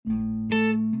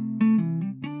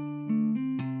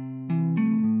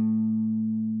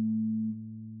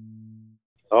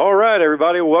right,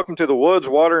 everybody. Welcome to the Woods,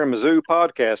 Water, and Mizzou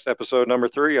podcast, episode number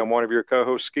 3. I'm one of your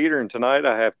co-hosts, Skeeter, and tonight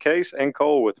I have Case and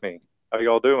Cole with me. How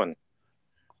y'all doing?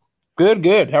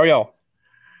 Good. How are y'all?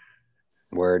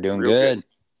 We're doing Real good.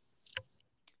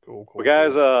 Cool. Well,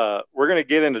 guys, we're going to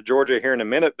get into Georgia here in a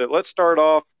minute, but let's start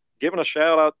off giving a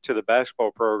shout out to the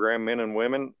basketball program, men and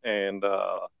women, and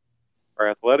our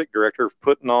athletic director for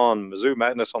putting on Mizzou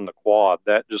Madness on the quad.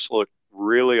 That just looked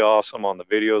really awesome on the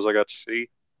videos I got to see.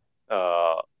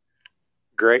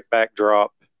 Great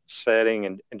backdrop setting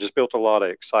and just built a lot of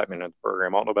excitement in the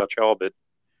program. I don't know about y'all, but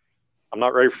I'm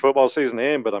not ready for football season to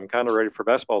end, but I'm kind of ready for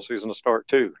basketball season to start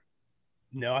too.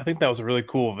 No, I think that was a really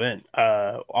cool event.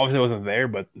 Obviously, I wasn't there,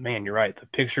 but man, you're right. The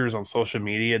pictures on social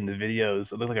media and the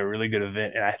videos, it looked like a really good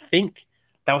event. And I think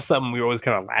that was something we were always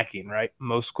kind of lacking, right?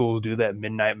 Most schools do that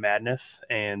midnight madness.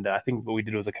 And I think what we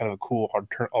did was a kind of a cool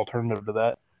alternative to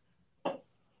that.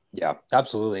 Yeah,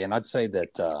 absolutely. And I'd say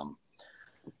that,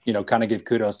 kind of give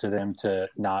kudos to them to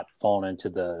not fall into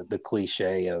the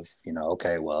cliche of,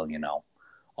 okay, well,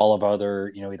 all of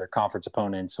other, either conference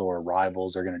opponents or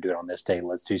rivals are going to do it on this day.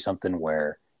 Let's do something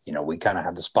where, we kind of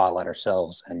have the spotlight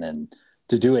ourselves, and then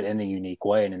to do it in a unique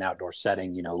way in an outdoor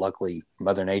setting. Luckily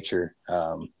Mother Nature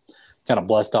kind of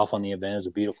blessed off on the event. It was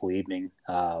a beautiful evening.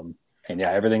 And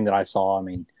yeah, everything that I saw, I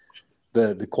mean,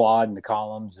 the quad and the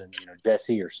columns and,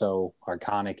 Jesse are so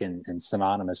iconic and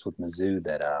synonymous with Mizzou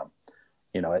that,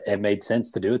 it made sense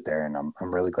to do it there. And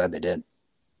I'm really glad they did.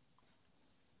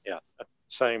 Yeah,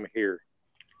 same here.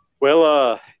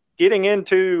 Well, getting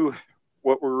into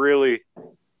what we're really,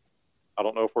 I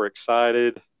don't know if we're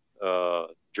excited,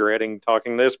 dreading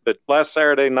talking this, but last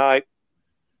Saturday night,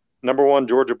 number 1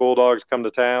 Georgia Bulldogs come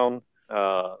to town.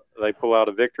 They pull out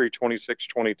a victory,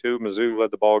 26-22. Mizzou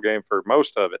led the ball game for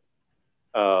most of it.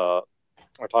 Our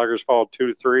Tigers fall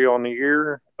 2-3 on the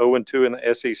year, 0-2 in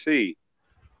the SEC.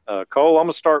 Cole, I'm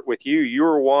going to start with you. You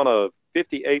were one of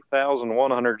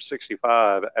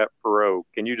 58,165 at Faroe.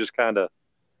 Can you just kind of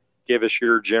give us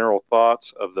your general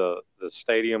thoughts of the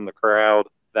stadium, the crowd,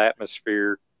 the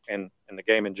atmosphere, and the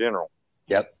game in general?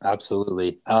 Yep,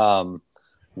 absolutely. Well,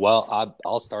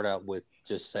 I'll start out with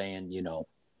just saying,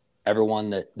 everyone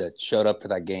that showed up for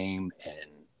that game,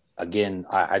 and again,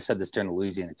 I said this during the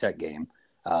Louisiana Tech game,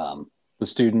 the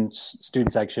student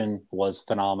section was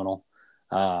phenomenal.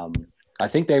 I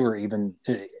think they were even,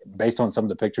 based on some of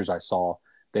the pictures I saw,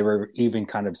 they were even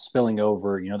kind of spilling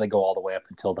over. They go all the way up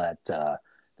until that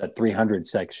 300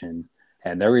 section,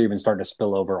 and they were even starting to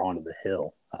spill over onto the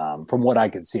hill. From what I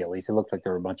could see, at least, it looked like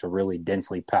there were a bunch of really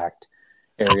densely packed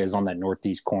areas on that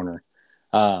northeast corner.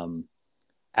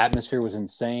 Atmosphere was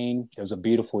insane. It was a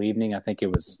beautiful evening. I think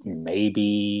it was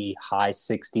maybe high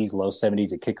 60s, low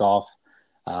 70s at kickoff.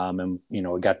 And,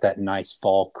 we got that nice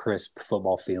fall, crisp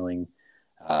football feeling,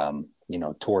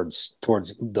 towards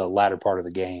the latter part of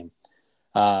the game.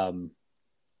 I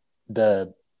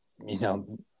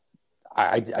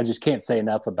just can't say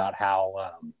enough about how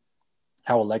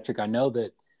electric. I know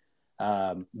that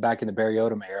back in the Barry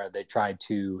Odom era, they tried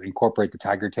to incorporate the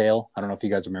tiger tail. I don't know if you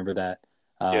guys remember that,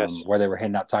 yes. Where they were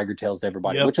handing out tiger tails to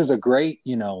everybody, Yep. which was a great,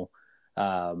 I don't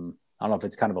know if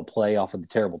it's kind of a play off of the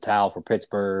terrible towel for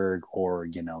Pittsburgh or,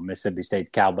 Mississippi State's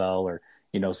cowbell or,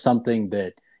 something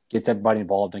that gets everybody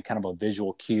involved in kind of a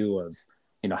visual cue of,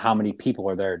 how many people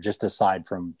are there just aside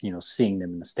from, seeing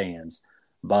them in the stands.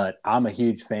 But I'm a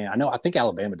huge fan. I think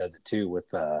Alabama does it too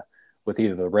with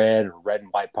either the red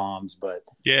and white palms. But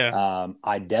yeah,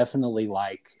 I definitely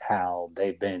like how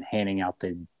they've been handing out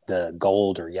the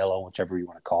gold or yellow, whichever you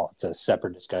want to call it. It's a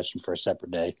separate discussion for a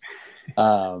separate day.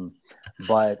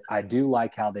 But I do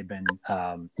like how they've been,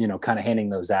 kind of handing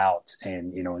those out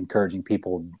and, encouraging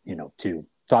people, to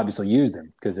obviously use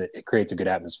them because it creates a good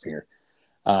atmosphere.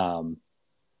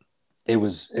 It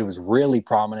was really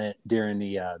prominent during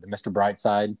the Mr.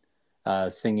 Brightside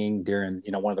singing during,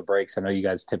 one of the breaks. I know you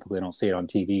guys typically don't see it on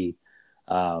TV,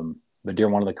 but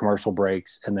during one of the commercial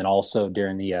breaks, and then also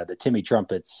during the Timmy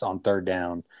trumpets on third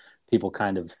down, people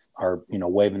kind of are,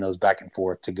 waving those back and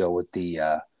forth to go with the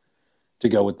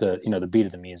the beat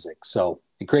of the music. So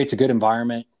it creates a good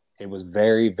environment. It was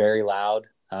very, very loud.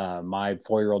 My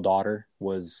 4-year-old daughter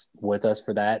was with us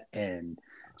for that, and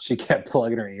she kept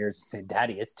plugging her ears and saying,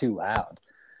 "Daddy, it's too loud."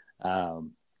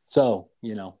 So,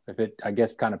 if it, I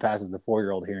guess, kind of passes the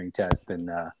 4-year-old hearing test, then,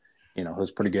 it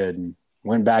was pretty good. And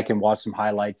went back and watched some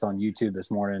highlights on YouTube this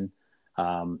morning.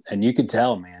 And you could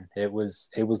tell, man, it was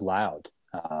loud.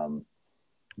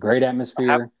 Great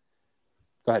atmosphere.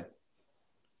 Go ahead.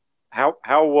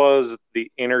 How was the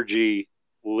energy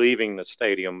leaving the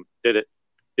stadium? Did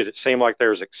it seem like there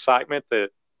was excitement that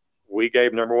we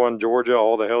gave number 1 Georgia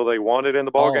all the hell they wanted in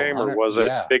the ball game, or was it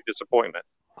yeah. big disappointment?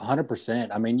 100%.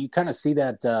 I mean, you kind of see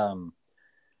that,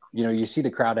 you see the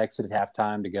crowd exit at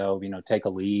halftime to go, take a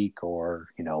leak or,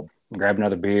 grab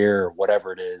another beer or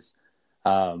whatever it is.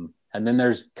 And then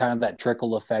there's kind of that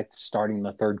trickle effect starting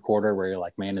the third quarter where you're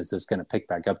like, man, is this going to pick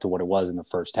back up to what it was in the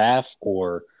first half?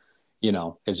 Or,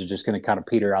 is it just going to kind of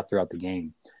peter out throughout the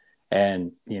game?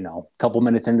 And, a couple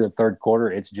minutes into the third quarter,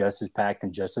 it's just as packed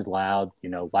and just as loud.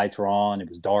 Lights were on. It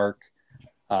was dark.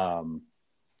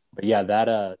 But yeah,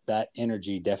 that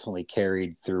energy definitely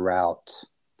carried throughout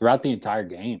the entire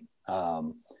game.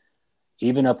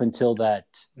 Even up until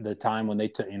the time when they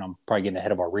took, I'm probably getting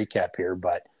ahead of our recap here,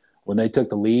 but when they took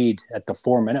the lead at the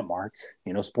 4-minute mark,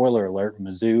 spoiler alert,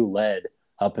 Mizzou led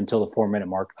up until the 4-minute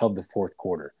mark of the fourth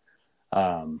quarter.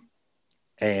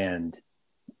 And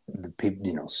the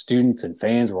people, students and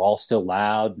fans were all still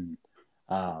loud. And,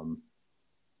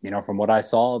 from what I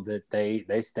saw, that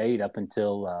they stayed up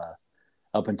until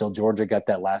Georgia got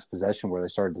that last possession where they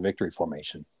started the victory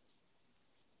formation.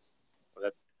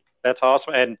 That's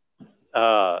awesome. And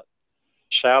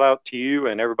shout out to you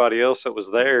and everybody else that was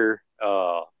there.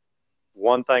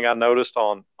 One thing I noticed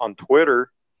on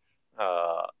Twitter,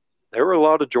 there were a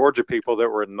lot of Georgia people that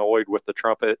were annoyed with the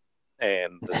trumpet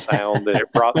and the sound that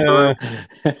it brought through.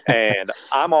 And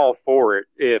I'm all for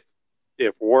it.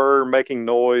 If we're making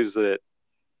noise that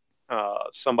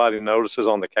somebody notices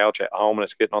on the couch at home and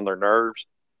it's getting on their nerves,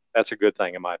 that's a good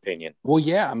thing in my opinion. Well,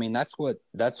 yeah, I mean that's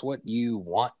what you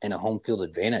want in a home field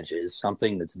advantage, is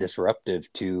something that's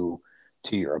disruptive to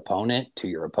your opponent, to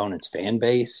your opponent's fan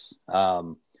base.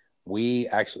 We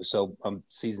actually, I'm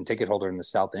season ticket holder in the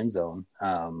South End Zone,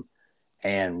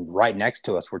 and right next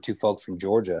to us were two folks from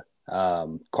Georgia,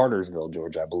 Cartersville,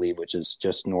 Georgia, I believe, which is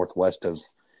just northwest of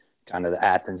kind of the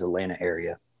Athens, Atlanta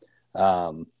area.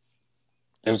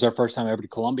 It was our first time ever to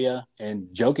Columbia, and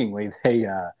jokingly, they,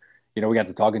 we got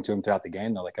to talking to them throughout the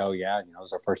game. They're like, "Oh yeah, it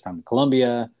was our first time to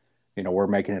Columbia. We're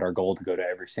making it our goal to go to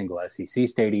every single SEC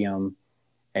stadium."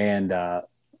 And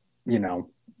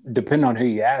depending on who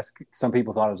you ask, some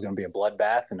people thought it was going to be a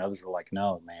bloodbath, and others were like,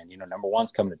 "No, man, number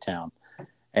one's coming to town."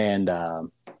 And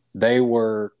they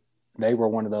were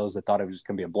one of those that thought it was just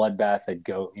going to be a bloodbath. They'd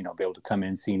go, be able to come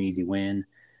in, see an easy win.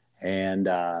 And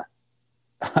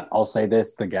I'll say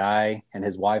this: the guy and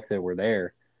his wife that were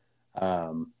there,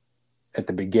 at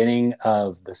the beginning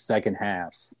of the second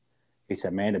half, he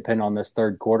said, "Man, depending on this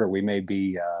third quarter, we may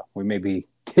be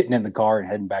getting in the car and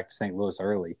heading back to St. Louis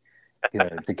early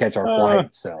to catch our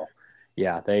flight." So,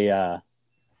 yeah, they were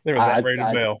that ready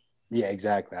to bail. Yeah,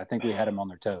 exactly. I think we had them on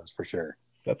their toes for sure.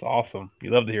 That's awesome.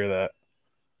 You love to hear that.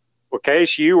 Well,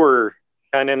 Case, you were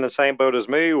kind of in the same boat as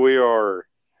me. We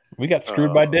got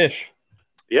screwed by Dish.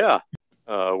 Yeah,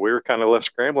 we were kind of left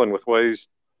scrambling with ways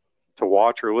to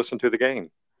watch or listen to the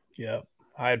game. Yeah,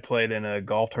 I had played in a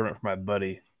golf tournament for my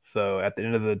buddy. So at the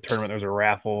end of the tournament, there was a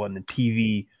raffle, and the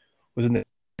TV was in the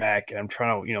back. And I'm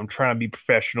trying to be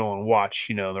professional and watch,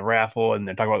 the raffle, and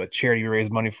then talk about the charity we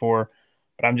raised money for.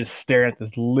 But I'm just staring at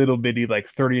this little bitty,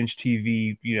 30-inch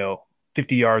TV,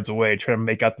 50 yards away, trying to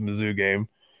make out the Mizzou game.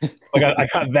 I got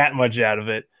that much out of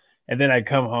it. And then I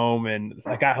come home, and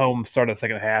I got home, started the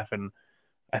second half, and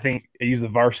I think I used the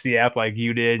Varsity app like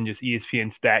you did, and just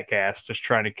ESPN StatCast, just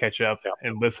trying to catch up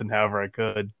and listen however I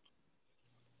could.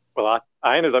 Well,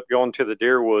 I ended up going to the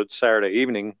Deerwood Saturday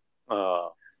evening,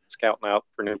 scouting out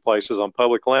for new places on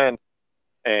public land,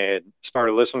 and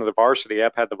started listening to the Varsity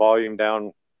app, had the volume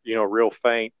down, real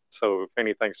faint. So if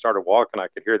anything started walking, I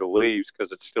could hear the leaves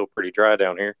because it's still pretty dry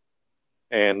down here.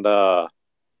 And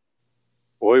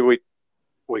we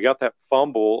got that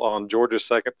fumble on Georgia's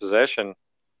second possession. And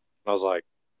I was like,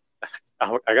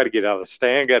 I got to get out of the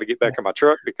stand, got to get back in my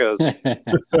truck because I'm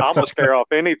going to scare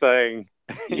off anything.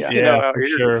 Out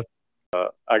here. Sure.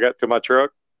 I got to my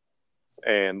truck,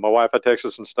 and my wife had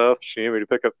texted some stuff. She needed me to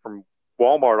pick up from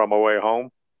Walmart on my way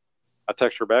home. I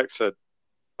texted her back, said,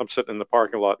 "I'm sitting in the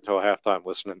parking lot until halftime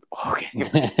listening to the ball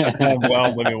game."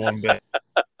 Well, let me one bit.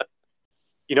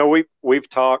 We've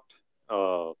talked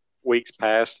weeks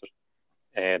past,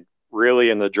 and really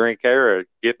in the drink era,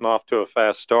 getting off to a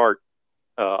fast start.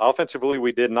 Offensively,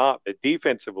 we did not, but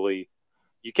defensively,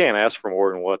 you can't ask for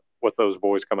more than what those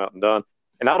boys come out and done.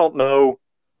 And I don't know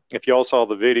if y'all saw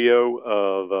the video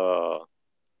of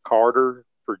Carter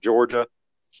for Georgia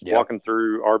walking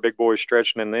through our big boys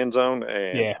stretching in the end zone,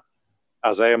 and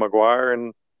Isaiah McGuire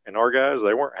and our guys,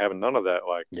 they weren't having none of that.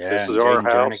 This is our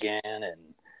house. Again,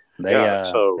 and they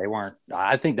weren't.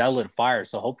 I think that lit a fire.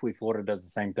 So hopefully Florida does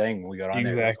the same thing when we go down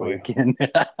there this weekend.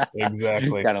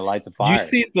 Exactly. Kind of lights a fire. Do you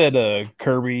see that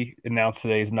Kirby announced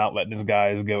today he's not letting his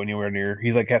guys go anywhere near?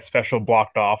 He's got special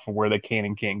blocked off of where they can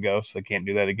and can't go, so they can't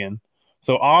do that again.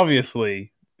 So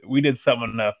obviously we did something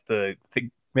enough to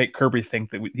make Kirby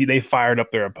think that they fired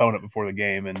up their opponent before the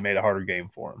game and made a harder game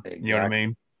for him. Exactly. You know what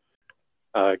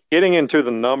I mean? Getting into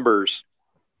the numbers,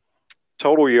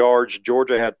 total yards,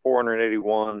 Georgia had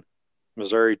 481,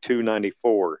 Missouri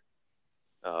 294.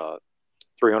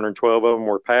 312 of them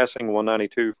were passing,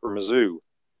 192 for Mizzou.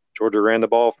 Georgia ran the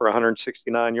ball for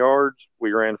 169 yards.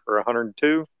 We ran for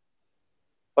 102.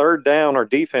 Third down, our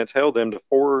defense held them to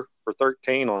 4 for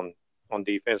 13 on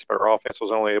defense, but our offense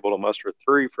was only able to muster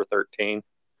 3 for 13.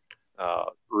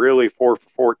 Really 4 for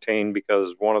 14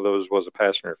 because one of those was a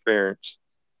pass interference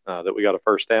that we got a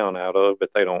first down out of,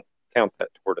 but they don't count that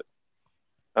toward it.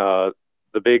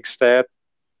 The big stat,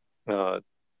 2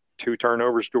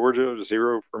 turnovers Georgia,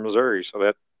 0 for Missouri. So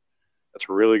that's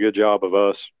a really good job of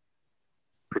us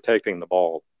protecting the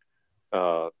ball.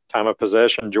 Time of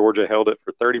possession, Georgia held it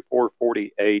for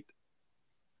 34-48.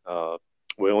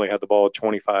 We only had the ball at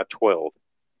 25-12.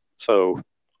 So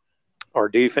our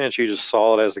defense, you just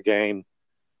saw it as the game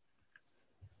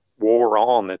wore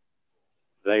on that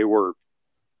they were,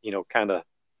 kind of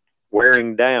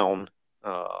wearing down.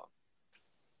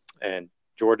 And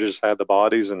Georgia just had the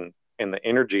bodies and the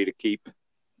energy to keep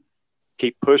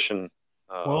pushing.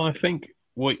 Well, I think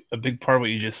a big part of what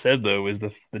you just said, though, is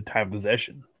the time of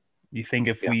possession. You think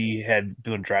if we had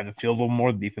been drive the field a little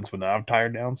more, the defense would not have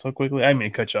tired down so quickly? I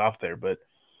mean, to cut you off there, but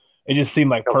it just seemed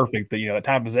like perfect that, the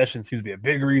time of possession seems to be a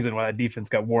big reason why that defense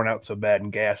got worn out so bad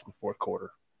and gassed in the fourth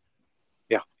quarter.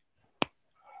 Yeah.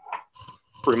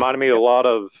 Reminded me a lot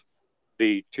of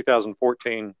the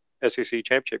 2014 SEC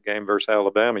championship game versus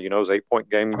Alabama. It was an 8-point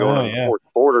game going in the fourth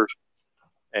quarter.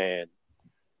 And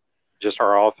just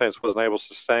our offense wasn't able to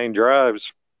sustain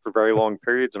drives for very long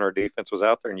periods, and our defense was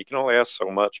out there. And you can only ask so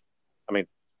much. I mean,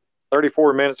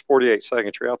 34 minutes, 48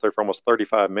 seconds, you're out there for almost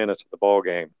 35 minutes of the ball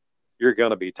game. You're going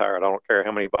to be tired. I don't care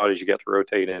how many bodies you get to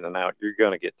rotate in and out. You're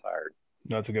going to get tired.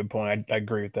 No, that's a good point. I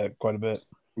agree with that quite a bit.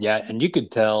 Yeah, and you could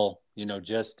tell,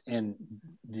 just in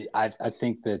I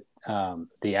think that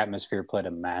the atmosphere played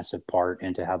a massive part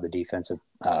into how the defensive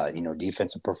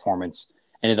performance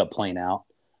ended up playing out.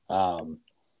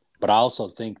 But I also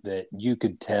think that you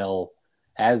could tell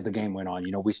as the game went on,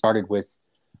 we started with,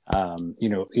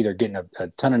 either getting a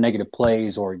ton of negative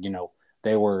plays or,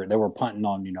 they were punting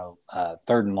on,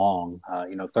 third and long,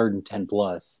 third and 10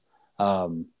 plus.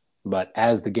 But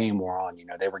as the game wore on,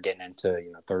 they were getting into,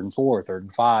 third and 4, third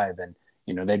and 5, and,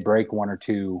 they'd break 1 or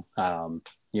 2, 10,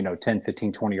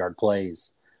 15, 20-yard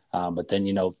plays. But then,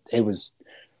 it was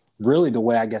really the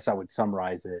way I guess I would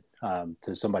summarize it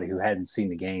to somebody who hadn't seen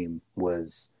the game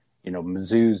was,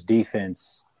 Mizzou's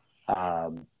defense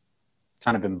kind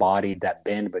of embodied that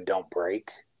bend but don't break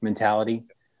mentality.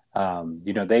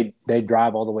 They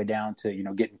drive all the way down to,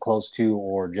 getting close to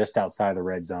or just outside of the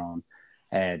red zone.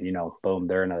 And, boom,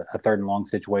 they're in a third and long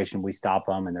situation. We stop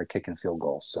them and they're kicking field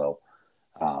goals. So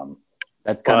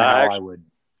that's kind of how I would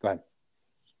 – go ahead.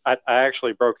 I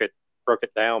actually broke it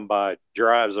down by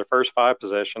drives. Their first 5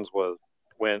 possessions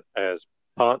went as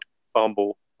punt,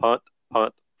 fumble, punt,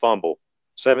 punt, fumble.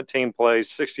 17 plays,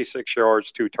 66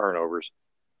 yards, 2 turnovers.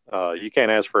 You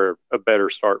can't ask for a better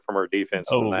start from our defense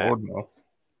than that. Lord,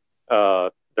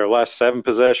 no. Their last 7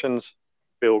 possessions,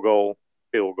 field goal,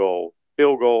 field goal,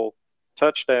 field goal,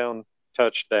 touchdown,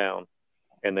 touchdown,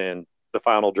 and then the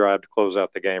final drive to close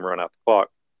out the game, run out the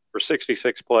clock for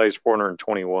 66 plays,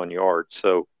 421 yards.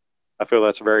 So I feel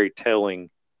that's very telling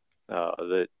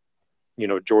that,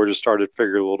 Georgia started to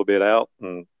figure a little bit out,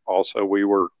 and also we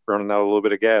were running out a little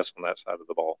bit of gas on that side of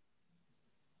the ball.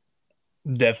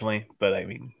 Definitely, but I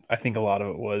mean, I think a lot of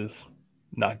it was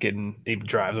not getting even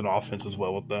drives on offense as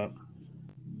well with that.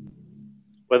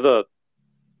 With the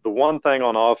one thing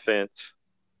on offense,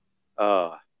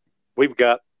 we've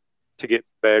got to get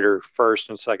better first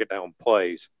and second down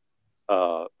plays.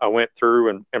 I went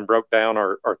through and broke down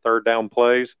our third down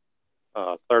plays.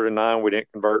 3rd and 9, we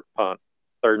didn't convert, punt.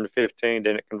 3rd and 15,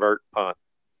 didn't convert, punt.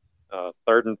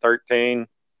 3rd and 13,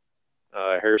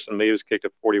 Harrison Meaves kicked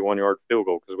a 41-yard field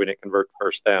goal because we didn't convert the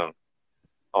first down.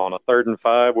 On a 3rd and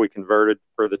 5, we converted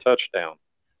for the touchdown.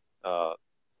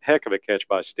 Heck of a catch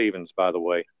by Stevens, by the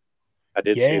way. I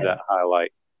did see that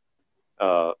highlight.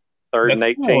 3rd and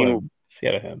 18.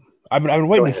 Out of him. I've been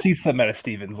waiting to see something out of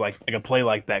Stevens, like a play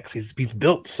like that, because he's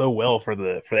built so well for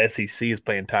the SEC. Is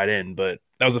playing tight end, but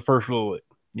that was the first real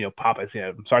pop I seen.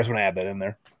 I'm sorry, I just want to add that in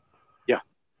there. Yeah.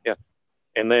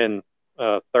 And then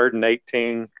 3rd and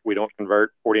 18, we don't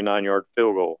convert, 49-yard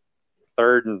field goal.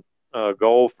 3rd and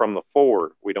goal from the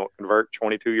 4, we don't convert,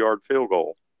 22-yard field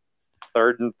goal.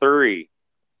 3rd and 3,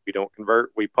 we don't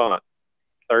convert, we punt.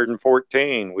 3rd and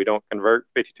 14, we don't convert,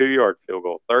 52-yard field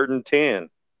goal. 3rd and 10,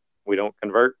 we don't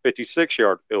convert,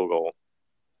 56-yard field goal.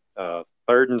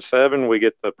 3rd and 7, we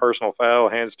get the personal foul,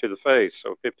 hands to the face,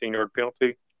 so 15-yard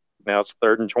penalty. Now it's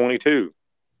 3rd and 22.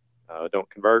 Don't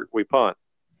convert, we punt.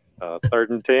 3rd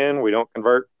and 10, we don't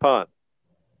convert, punt.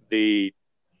 The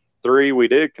 3 we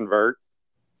did convert,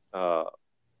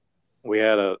 we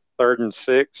had a 3rd and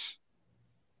 6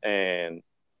 and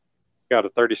got a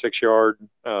 36-yard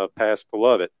pass to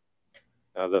Lovett.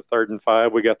 The 3rd and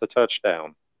 5, we got the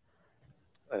touchdown.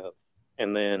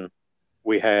 And then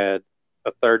we had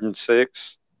a 3rd and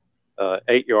 6,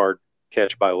 8-yard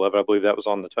catch by Lovett. I believe that was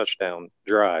on the touchdown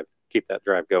drive. Keep that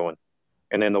drive going.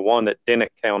 And then the one that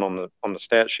didn't count on the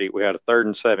stat sheet, we had a 3rd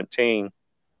and 17,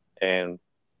 and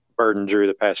Burden drew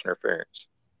the pass interference.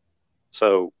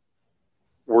 So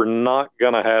we're not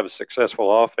going to have a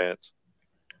successful offense.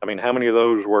 I mean, how many of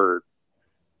those were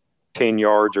 10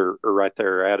 yards or right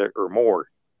there at it or more?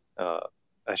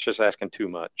 That's just asking too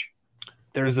much.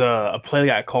 There's a play that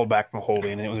got called back from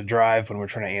holding, and it was a drive when we were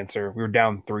trying to answer. We were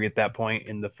down 3 at that point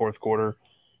in the 4th quarter,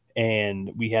 and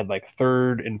we had like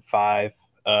 3rd and 5.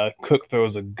 Cook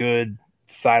throws a good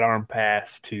sidearm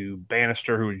pass to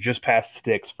Bannister, who was just past the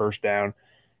sticks, 1st down.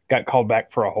 Got called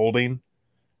back for a holding.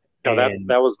 No,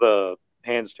 that was the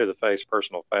hands to the face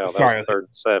personal foul. That was 3rd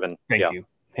and 7. Thank you.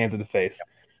 Hands to the face.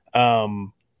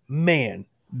 Man,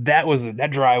 that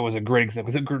drive was a great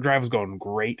example because the drive was going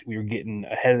great. We were getting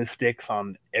ahead of the sticks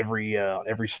on every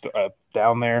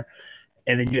down there,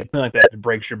 and then you get a penalty like that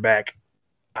breaks your back.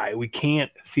 We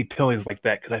can't see penalties like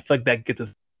that because I feel like that gets us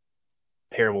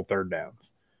terrible 3rd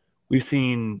downs. We've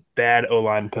seen bad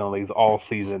O-line penalties all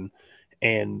season,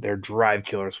 and they're drive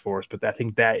killers for us. But I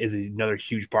think that is another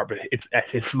huge part. But it's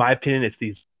in my opinion, it's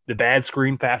the bad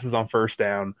screen passes on 1st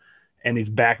down and these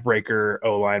backbreaker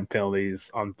O-line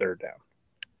penalties on 3rd down.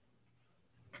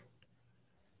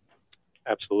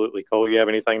 Absolutely. Cole, you have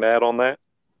anything to add on that?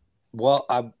 Well,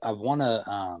 I want to,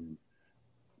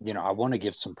 I want to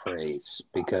give some praise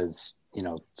because,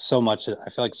 so much, I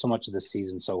feel like so much of the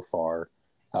season so far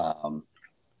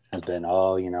has been,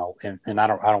 and I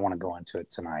don't want to go into it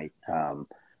tonight.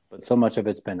 But so much of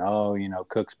it's been,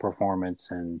 Cook's performance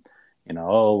and,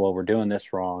 we're doing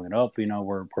this wrong and,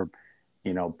 we're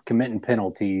committing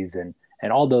penalties and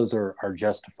all those are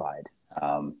justified.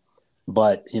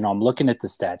 But, I'm looking at the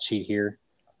stat sheet here.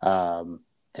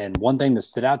 And one thing that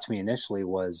stood out to me initially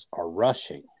was our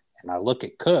rushing. And I look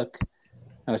at Cook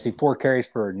and I see 4 carries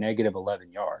for negative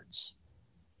 11 yards.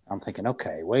 I'm thinking,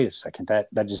 okay, wait a second.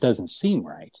 That just doesn't seem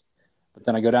right. But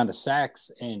then I go down to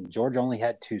sacks and Georgia only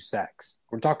had 2 sacks.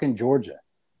 We're talking Georgia,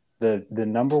 the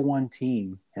number 1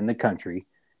 team in the country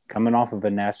coming off of a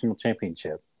national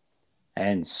championship.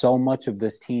 And so much of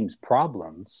this team's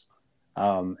problems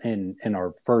in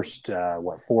our first,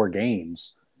 4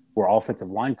 games were offensive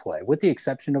line play, with the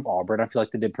exception of Auburn. I feel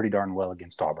like they did pretty darn well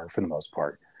against Auburn for the most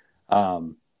part.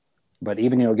 But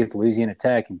even, against Louisiana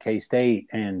Tech and K-State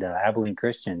and Abilene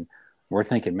Christian, we're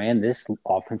thinking, man, this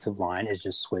offensive line is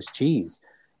just Swiss cheese.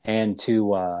 And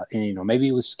maybe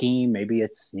it was scheme, maybe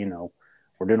it's,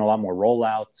 we're doing a lot more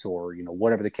rollouts or,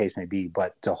 whatever the case may be.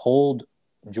 But to hold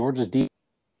Georgia's deep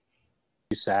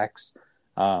sacks,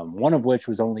 one of which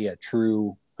was only a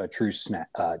true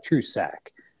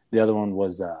sack. The other one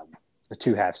was a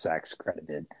 2 half sacks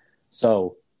credited.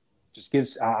 So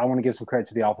I want to give some credit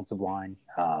to the offensive line.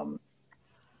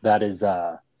 That's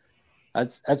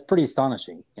pretty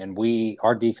astonishing. And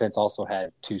our defense also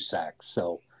had 2 sacks.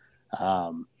 So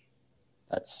I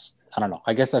don't know.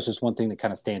 I guess that's just one thing that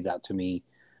kind of stands out to me.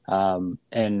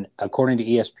 And according to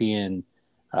ESPN,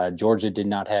 Georgia did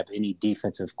not have any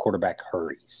defensive quarterback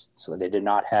hurries. So they did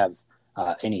not have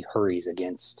any hurries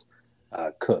against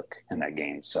Cook in that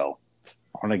game. So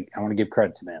I want to give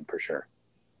credit to them for sure.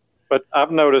 But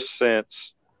I've noticed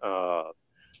since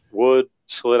Wood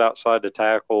slid outside the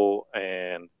tackle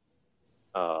and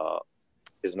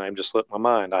his name just slipped my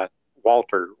mind.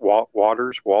 Walters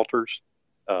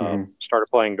started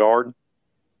playing guard.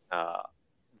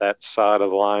 That side of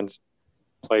the lines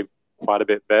played quite a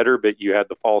bit better, but you had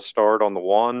the false start on the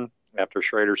 1 after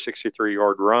Schrader's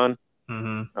 63-yard run.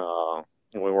 Mm-hmm.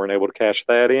 And we weren't able to cash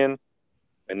that in.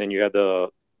 And then you had the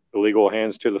illegal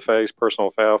hands to the face, personal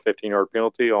foul, 15-yard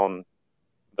penalty on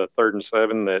the 3rd and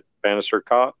 7 that Bannister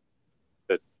caught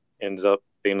that ends up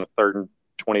being a 3rd and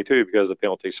 22 because of the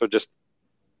penalty. So just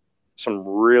some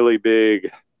really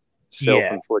big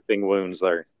self-inflicting wounds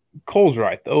there. Cole's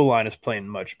right. The O-line is playing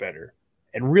much better.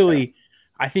 And really,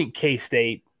 I think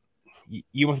K-State,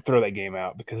 you want to throw that game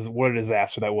out because what a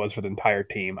disaster that was for the entire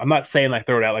team. I'm not saying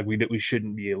throw it out like we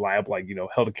shouldn't be liable,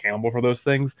 held accountable for those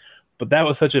things, but that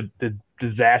was such a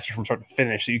disaster from start to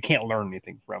finish that you can't learn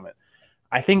anything from it.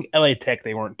 I think LA Tech,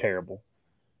 they weren't terrible.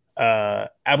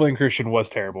 Abilene Christian was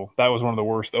terrible. That was one of the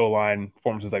worst O-line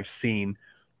performances I've seen.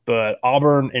 But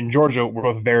Auburn and Georgia were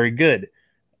both very good.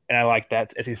 And I like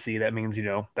that. SEC, that means,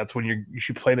 that's when you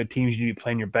should play the teams you need to be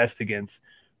playing your best against.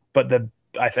 But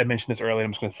I mentioned this earlier,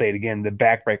 I'm just going to say it again, the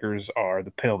backbreakers are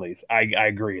the penalties. I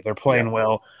agree. They're playing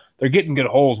well. They're getting good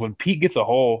holes. When Pete gets a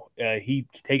hole, he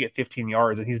can take it 15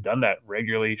 yards, and he's done that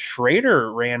regularly.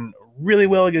 Schrader ran really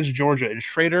well against Georgia, and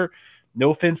Schrader,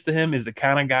 no offense to him, is the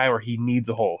kind of guy where he needs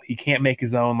a hole. He can't make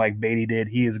his own like Beatty did.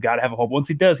 He has got to have a hole. Once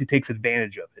he does, he takes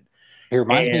advantage of it. It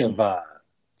reminds me of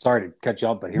sorry to cut you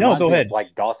off, but he reminds me of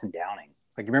like Dawson Downing.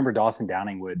 Like, you remember Dawson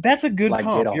Downing would That's a good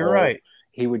comp. get a You're hole. right.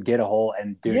 He would get a hole,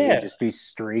 and dude, he would just be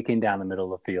streaking down the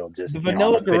middle of the field. Just the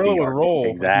vanilla gorilla would roll.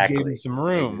 Exactly. If you gave him some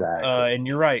room. Exactly. And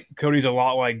you're right. Cody's a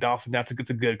lot like Dawson. It's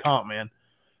a good comp, man.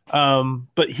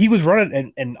 But he was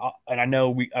running, and I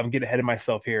know I'm getting ahead of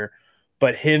myself here,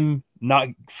 but him not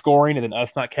scoring and then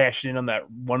us not cashing in on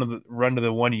that one of the run to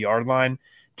the 1 yard line,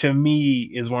 to me,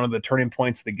 is one of the turning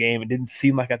points of the game. It didn't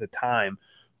seem like at the time,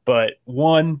 but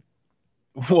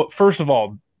first of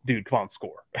all, dude, come on,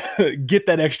 score. Get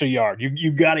that extra yard.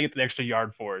 You got to get that extra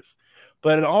yard for us.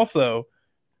 But also,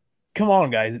 come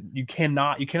on, guys. You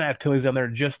cannot have penalties down there.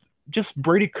 Just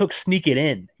Brady Cook sneak it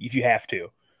in if you have to.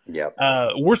 Yep.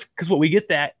 Worse, because we get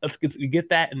that,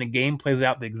 and the game plays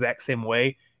out the exact same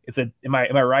way. Am I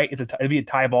right? It'd be a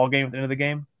tie ball game at the end of the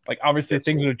game. Like, obviously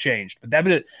things would have changed, but that'd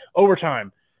be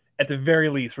overtime. At the very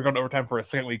least, we're going to overtime for a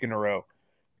second week in a row.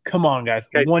 Come on, guys.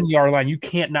 Okay. 1 yard line. You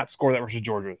can't not score that versus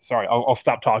Georgia. Sorry, I'll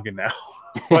stop talking now.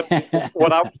 What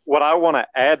I want to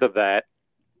add to that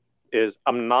is,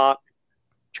 I'm not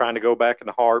trying to go back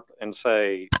and harp and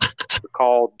say the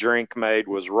call Drink made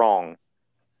was wrong.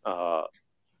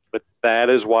 But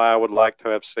that is why I would like to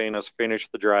have seen us finish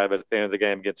the drive at the end of the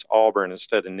game against Auburn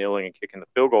instead of kneeling and kicking the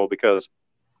field goal, because,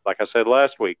 like I said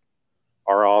last week,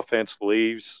 our offense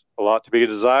leaves a lot to be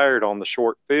desired on the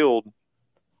short field,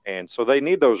 and so they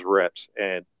need those reps.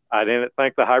 And I didn't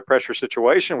think the high-pressure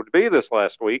situation would be this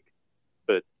last week,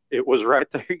 but it was right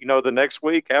there, the next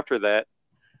week after that.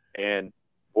 And,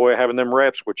 boy, having them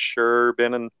reps would sure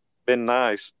been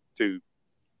nice to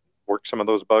work some of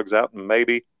those bugs out, and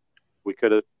maybe we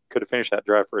could have finished that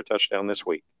drive for a touchdown this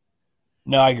week.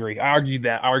 No, I agree. I argued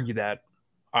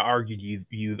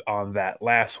you on that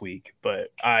last week,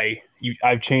 but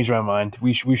I've changed my mind.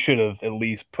 We should have at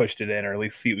least pushed it in, or at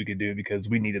least see what we could do, because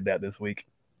we needed that this week.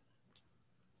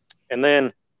 And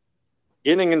then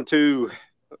getting into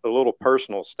a little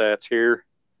personal stats here,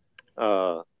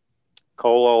 Cole,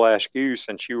 I'll ask you,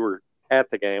 since you were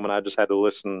at the game and I just had to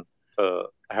listen to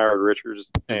Howard Richards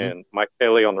and Mike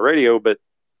Kelly on the radio, but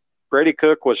Brady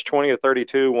Cook was 20 of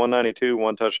 32, 192,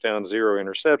 1 touchdown, 0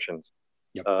 interceptions.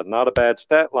 Yep. Not a bad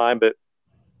stat line, but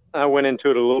I went into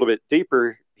it a little bit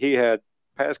deeper. He had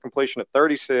pass completion of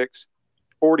 36,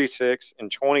 46,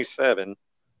 and 27.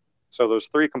 So those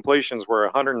 3 completions were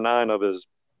 109 of his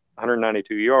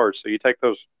 192 yards. So you take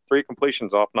those 3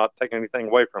 completions off, not taking anything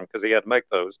away from him, because he had to make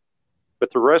those.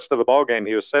 But the rest of the ball game,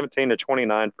 he was 17 to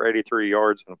 29 for 83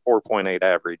 yards and 4.8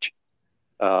 average.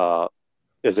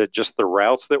 Is it just the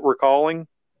routes that we're calling?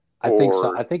 I think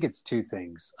so. I think it's 2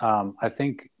 things. I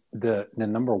think the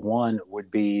number one would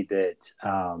be that,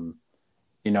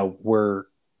 we're,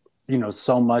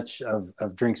 so much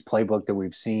of Drink's playbook that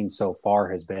we've seen so far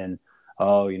has been,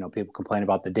 people complain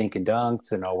about the dink and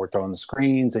dunks, and we're throwing the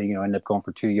screens and, end up going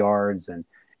for 2 yards. And,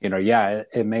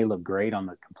 it may look great on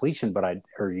the completion, but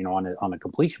on a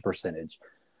completion percentage.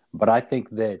 But I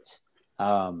think that,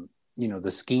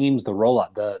 the schemes, the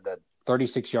rollout, the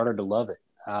 36-yarder to Lovett,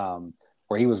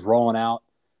 where he was rolling out,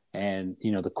 and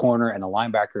the corner and the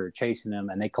linebacker are chasing him,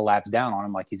 and they collapse down on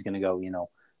him like he's going to go,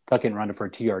 tuck it and run it for a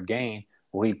 2-yard gain.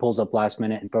 Well, he pulls up last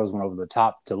minute and throws one over the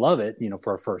top to Lovett,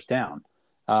 for a first down.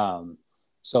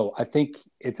 So I think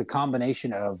it's a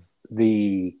combination of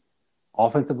the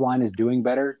offensive line is doing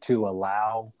better to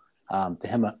allow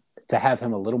to have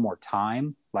him a little more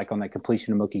time, like on that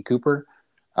completion of Mookie Cooper.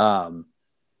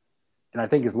 And I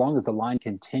think as long as the line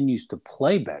continues to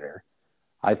play better,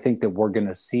 I think that we're going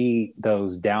to see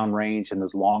those downrange and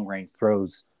those long-range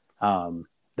throws,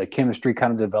 the chemistry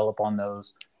kind of develop on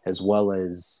those, as well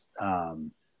as,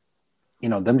 them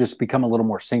just become a little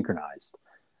more synchronized.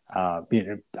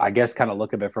 I guess kind of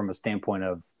look at it from a standpoint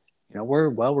of,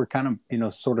 we're kind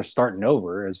of, sort of starting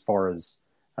over as far as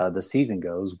the season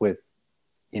goes with,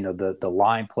 the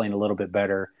line playing a little bit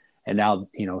better. And now,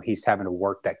 he's having to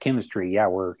work that chemistry. Yeah,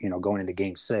 we're, going into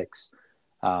game 6.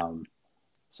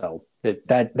 So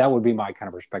that would be my kind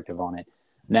of perspective on it.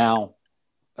 Now,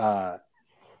 I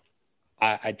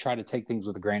try to take things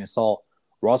with a grain of salt.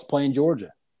 Ross playing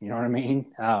Georgia. You know what I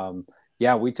mean?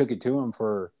 Yeah, we took it to him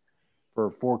for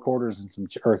 4 quarters and some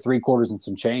or 3 quarters and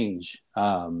some change.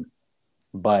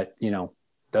 But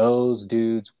those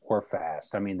dudes were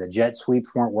fast. I mean, the jet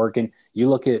sweeps weren't working. You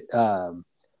look at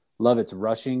Lovett's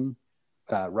rushing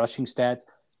stats,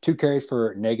 2 carries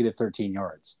for negative 13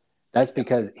 yards. That's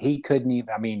because he couldn't even.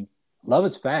 I mean,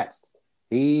 Lovett's fast.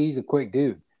 He's a quick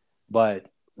dude, but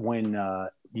when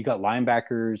you got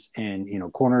linebackers and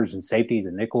corners and safeties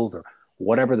and nickels or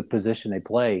whatever the position they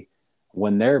play,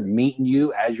 when they're meeting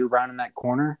you as you're rounding that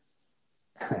corner,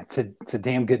 it's a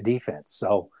damn good defense.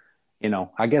 So,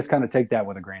 I guess kind of take that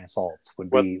with a grain of salt.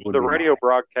 The radio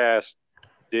broadcast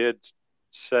did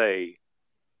say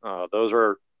those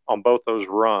are on both those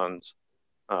runs.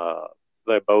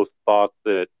 They both thought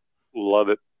that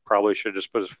Lovett probably should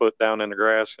just put his foot down in the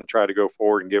grass and try to go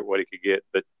forward and get what he could get,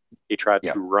 but he tried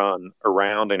to run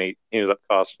around and he ended up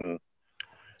costing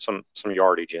some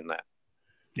yardage in that.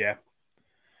 Yeah.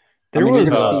 You're going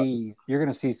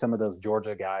to see some of those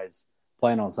Georgia guys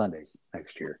playing on Sundays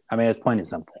next year. I mean, it's plain and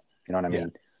simple. You know what I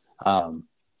mean?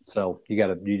 So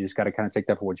you just got to kind of take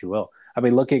that for what you will. I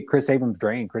mean, look at Chris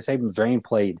Abrams-Drain. Chris Abrams-Drain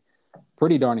played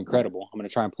pretty darn incredible. I'm going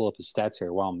to try and pull up his stats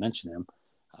here while I'm mentioning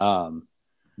him.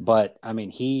 But I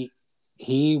mean, he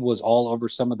was all over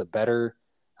some of the better,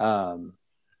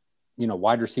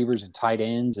 wide receivers and tight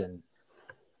ends. And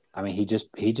I mean, he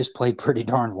just played pretty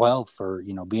darn well for,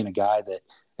 being a guy that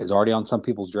is already on some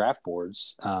people's draft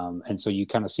boards. And so you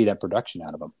kind of see that production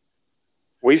out of him.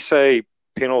 We say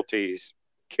penalties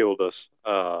killed us,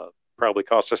 probably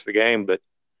cost us the game. But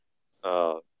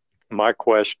my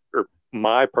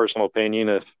personal opinion,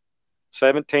 if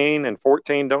 17 and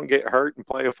 14 don't get hurt and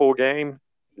play a full game,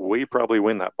 we probably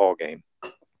win that ball game.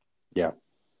 Yeah.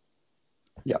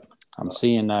 I'm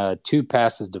seeing 2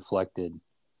 passes deflected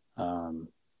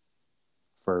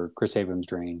for Chris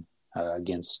Abrams-Drain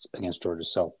against Georgia.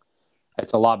 So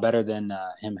it's a lot better than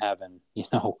him having,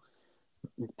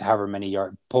 however many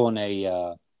yards, pulling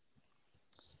a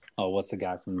what's the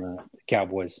guy from the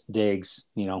Cowboys? Diggs.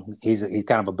 He's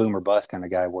kind of a boomer bust kind of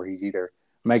guy where he's either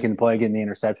making the play, getting the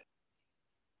interception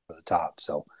at the top.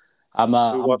 So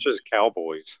who watches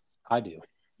Cowboys? I do,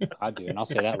 and I'll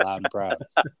say that loud and proud.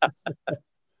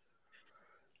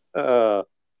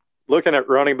 Looking at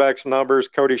running backs numbers,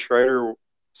 Cody Schrader,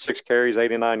 6 carries,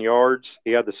 89 yards.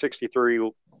 He had the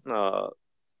 63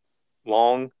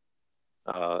 long.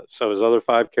 So his other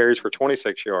 5 carries for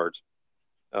 26 yards.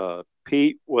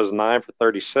 Pete was 9 for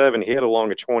 37. He had a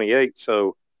long of 28.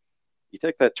 So you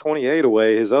take that 28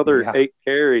 away, his other 8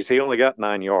 carries, he only got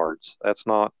 9 yards. That's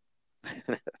not –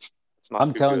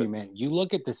 I'm telling you, man, you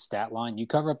look at the stat line, you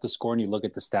cover up the score and you look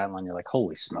at the stat line, you're like,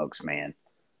 holy smokes, man.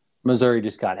 Missouri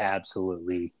just got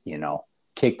absolutely,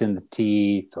 kicked in the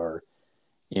teeth or,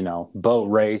 boat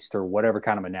raced or whatever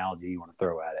kind of analogy you want to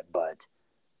throw at it.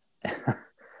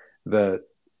 But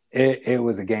it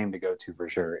was a game to go to for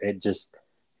sure. It just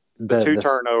the 2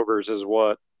 turnovers is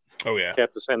what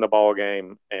kept us in the ball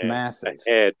game and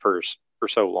ahead for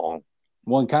so long.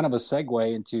 One kind of a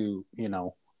segue into,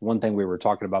 one thing we were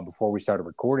talking about before we started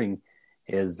recording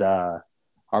is our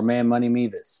man Money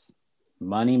Mevis.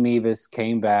 Money Mevis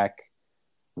came back,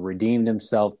 redeemed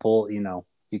himself,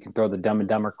 you can throw the Dumb and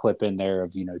Dumber clip in there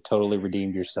of, totally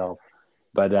redeemed yourself.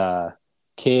 But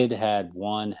kid had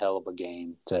one hell of a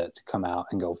game to come out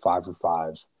and go 5 for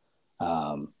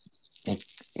 5,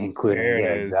 including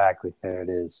exactly. There it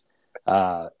is.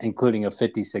 Including a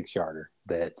 56-yarder.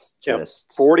 That's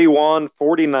just 41,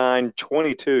 49,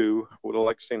 22. Would have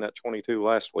liked to seen that 22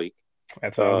 last week.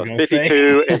 That's what I was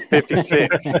 52 and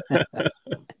 56.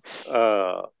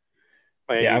 I'm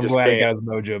glad he got his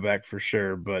mojo back for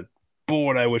sure. But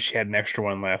boy, I wish he had an extra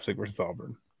one last week versus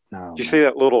Auburn. No, did you see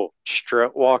that little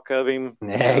strut walk of him?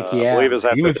 Heck yeah. I believe it was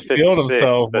after the 56.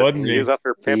 He was out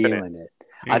there pimping it.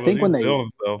 I think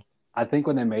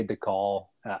when they made the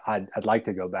call, I'd like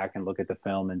to go back and look at the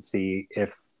film and see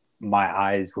if my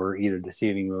eyes were either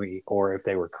deceiving me or if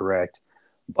they were correct.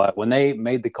 But when they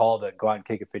made the call to go out and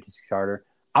kick a 56-yarder,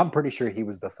 I'm pretty sure he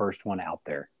was the first one out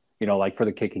there, like for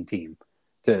the kicking team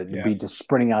to be just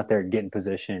sprinting out there and get in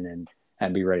position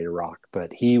and be ready to rock.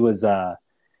 But he was feeling,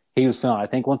 I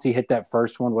think once he hit that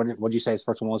first one, what did you say his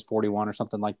first one was, 41 or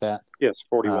something like that? Yes,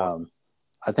 41.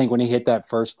 I think when he hit that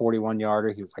first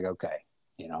 41-yarder, he was like, okay,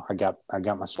 I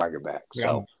got my swagger back.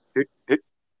 So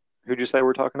who'd you say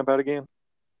we're talking about again?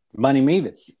 Money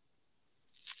Mevis.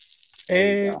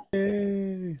 Hey.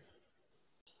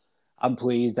 I'm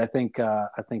pleased. I think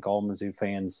all Mizzou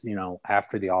fans,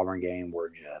 after the Auburn game were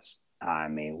just,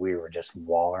 we were just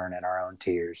wallowing in our own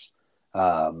tears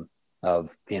of,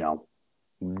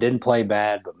 didn't play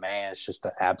bad, but man, it's just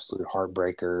an absolute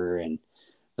heartbreaker. And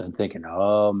then thinking,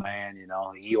 oh man,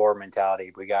 Eeyore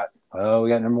mentality. We got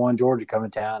number one Georgia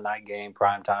coming to town, night game,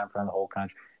 prime time for the whole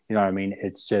country. You know what I mean?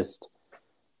 It's just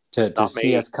to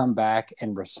see us come back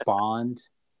and respond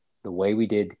the way we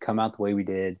did, to come out the way we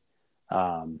did.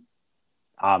 I'm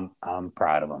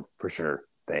proud of them for sure.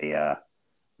 They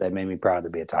made me proud to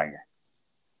be a Tiger.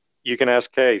 You can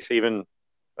ask Case. Even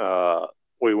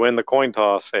we win the coin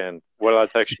toss, and what did I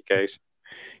text you, Case?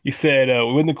 You said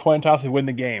we win the coin toss and win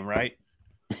the game, right?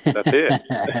 That's it.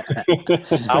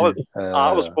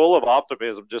 I was full of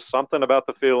optimism. Just something about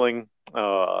the feeling.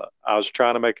 I was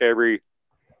trying to make every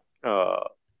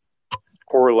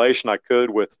correlation I could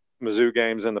with Mizzou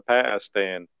games in the past,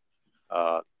 and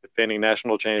defending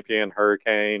national champion,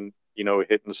 Hurricane,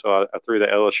 hitting. So I threw the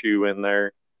LSU in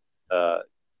there.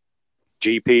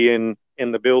 GP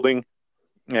in the building,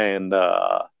 and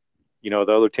the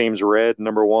other team's red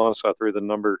number one. So I threw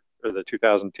the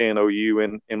 2010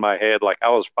 OU in my head. Like I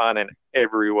was finding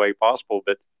every way possible,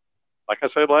 but like I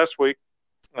said last week,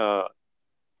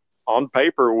 on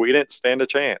paper we didn't stand a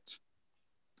chance.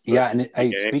 Yeah, and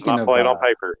speaking of played on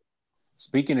paper.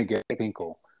 Speaking of Gary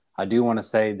Pinkel, I do want to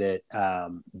say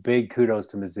that big kudos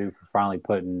to Mizzou for finally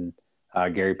putting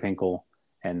Gary Pinkel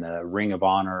in the Ring of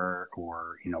Honor,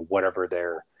 or whatever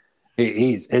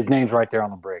his name's right there on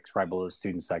the bricks, right below the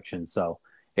student section. So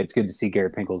it's good to see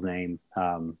Gary Pinkel's name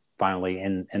finally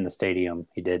in the stadium.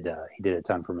 He did a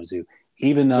ton for Mizzou,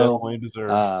 even though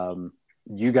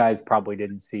you guys probably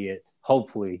didn't see it.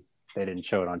 Hopefully they didn't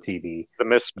show it on TV. The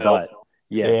misspell. But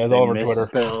yes, they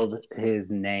misspelled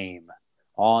his name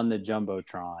on the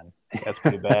Jumbotron. That's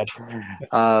pretty bad.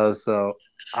 So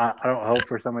I don't hope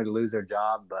for somebody to lose their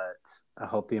job, but I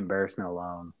hope the embarrassment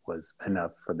alone was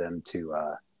enough for them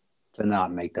to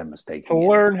not make that mistake. To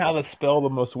learn how to spell the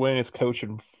most winningest coach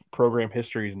in program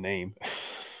history's name.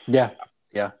 Yeah.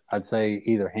 I'd say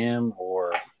either him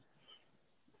or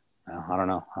I don't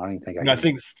know. I don't even think I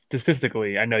think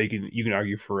statistically, I know you can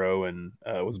argue Faroe and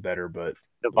was better, but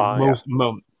Divine,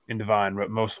 Divine,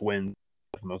 but most wins,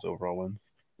 most overall wins.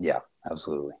 Yeah,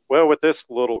 absolutely. Well, with this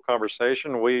little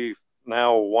conversation, we've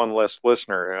now one less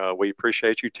listener. We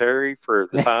appreciate you, Terry, for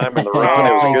the time and the run.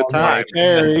 It was a good time.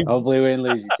 Terry. Hopefully we didn't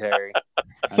lose you, Terry.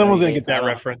 Someone's gonna get that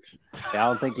reference. Yeah, I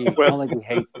don't think he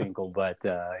hates Pinkel, but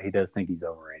he does think he's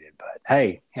overrated. But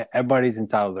hey, everybody's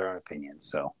entitled to their own opinions.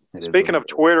 So speaking of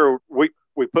Twitter, we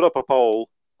put up a poll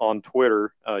on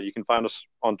Twitter. You can find us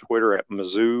on Twitter at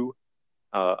Mizzou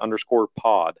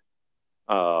 _pod.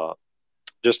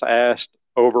 Just asked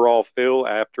overall feel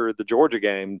after the Georgia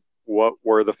game. What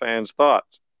were the fans'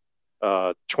 thoughts?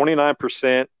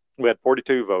 29%. We had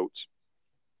 42 votes,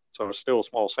 so it's still a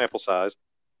small sample size.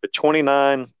 But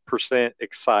 29%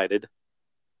 excited,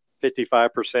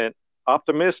 55%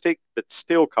 optimistic, but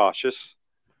still cautious.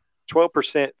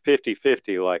 12%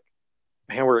 50-50. Like,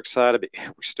 man, we're excited, but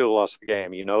we still lost the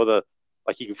game. You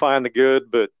can find the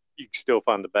good, but you can still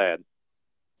find the bad.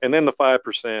 And then the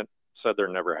 5% said they're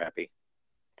never happy.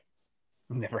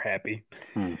 Never happy.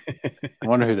 I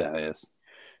wonder who that is.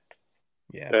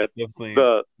 Yeah, obviously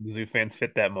the Mizzou fans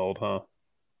fit that mold, huh?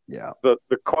 Yeah. The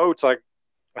quotes, I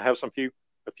have a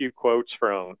few quotes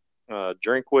from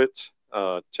Drinkwitz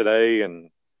today and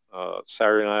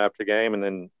Saturday night after the game, and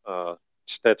then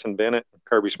Stetson Bennett and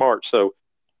Kirby Smart. So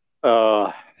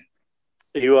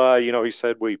Eli, he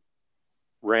said we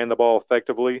ran the ball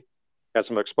effectively, had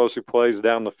some explosive plays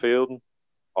down the field.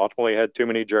 Ultimately had too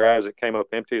many drives that came up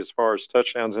empty as far as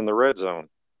touchdowns in the red zone.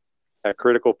 Had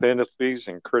critical penalties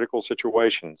in critical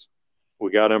situations.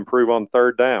 We got to improve on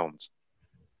third downs.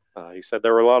 He said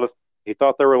he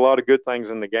thought there were a lot of good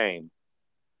things in the game.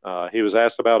 He was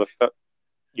asked about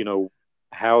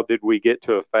how did we get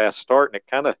to a fast start, and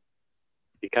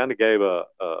he kind of gave a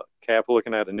calf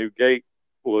looking at a new gate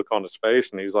look on his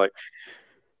face, and he's like,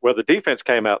 well, the defense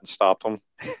came out and stopped them.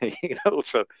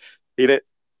 So he didn't.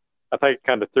 I think it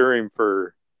kind of threw him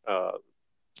for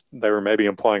they were maybe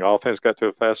implying offense got to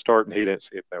a fast start, and he didn't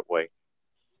see it that way.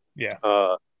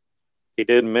 Yeah. He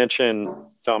did mention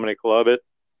Dominic Lovett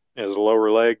as a lower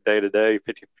leg day-to-day,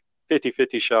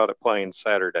 50-50 shot at playing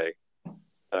Saturday.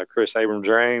 Chris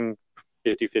Abrams-Drain,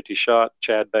 50-50 shot.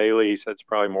 Chad Bailey, he said it's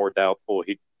probably more doubtful.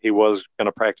 He was going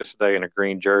to practice today in a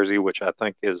green jersey, which I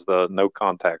think is the no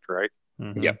contact, right?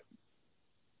 Mm-hmm. Yep.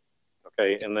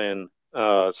 Okay, and then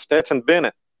Stetson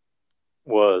Bennett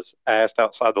was asked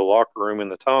outside the locker room in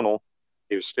the tunnel.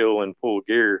 He was still in full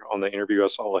gear on the interview I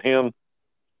saw of him.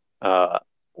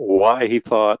 Why he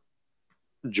thought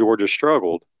Georgia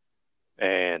struggled,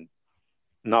 and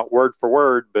not word for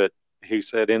word, but he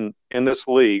said in this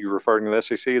league, referring to the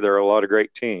SEC, there are a lot of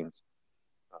great teams.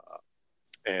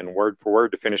 And word for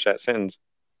word to finish that sentence,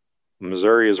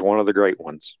 Missouri is one of the great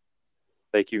ones.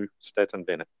 Thank you, Stetson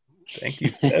Bennett. Thank you,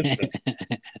 Stetson.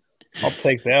 I'll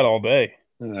take that all day.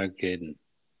 No kidding.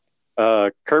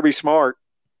 Kirby Smart,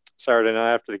 Saturday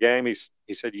night after the game,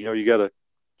 he said, you got to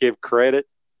give credit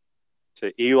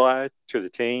to Eli, to the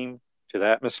team, to the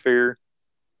atmosphere.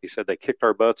 He said they kicked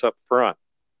our butts up front.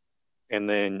 And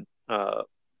then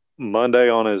Monday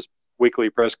on his weekly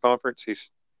press conference,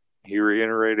 he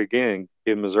reiterated again,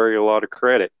 give Missouri a lot of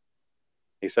credit.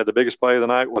 He said the biggest play of the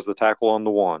night was the tackle on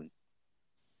the one.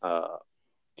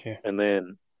 And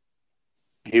then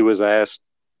he was asked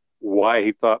why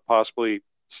he thought possibly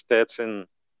Stetson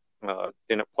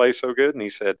didn't play so good. And he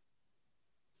said,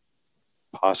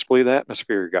 possibly the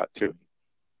atmosphere got to him.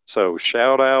 So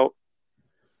shout out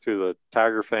to the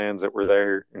Tiger fans that were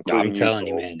there. I'm telling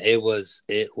you, man, it was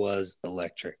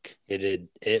electric.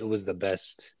 It was the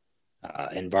best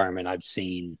environment I've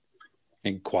seen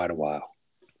in quite a while.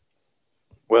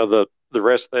 Well, the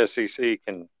rest of the SEC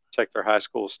can take their high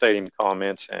school stadium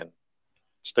comments and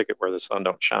stick it where the sun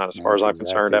don't shine, as far as I'm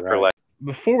concerned. After last,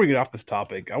 before we get off this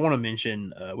topic, I want to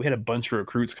mention we had a bunch of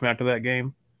recruits come out to that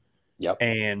game. Yep.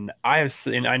 And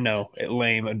I know it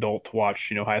lame adult to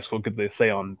watch, high school because they say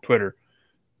on Twitter,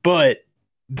 but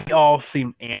they all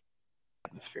seem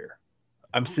atmosphere.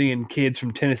 I'm seeing kids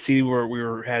from Tennessee where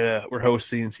we're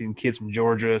hosting, seeing kids from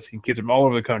Georgia, seeing kids from all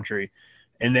over the country,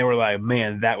 and they were like,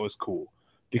 "Man, that was cool."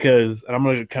 Because, and I'm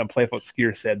going to kind of play off what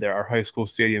Skeeter said there, our high school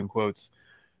stadium quotes.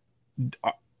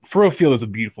 Faurot Field is a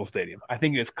beautiful stadium. I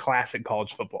think it's classic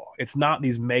college football. It's not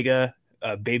these mega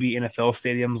baby NFL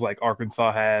stadiums like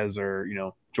Arkansas has, or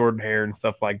Jordan Hare and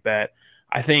stuff like that.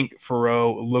 I think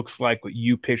Faurot looks like what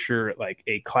you picture like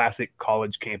a classic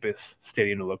college campus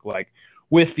stadium to look like,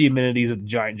 with the amenities of the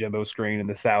giant jumbo screen and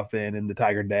the south end and the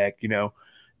Tiger deck,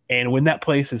 And when that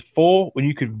place is full, when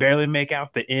you can barely make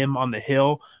out the M on the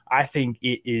hill, I think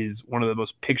it is one of the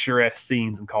most picturesque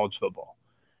scenes in college football.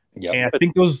 Yep. And I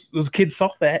think those kids saw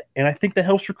that, and I think that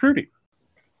helps recruiting.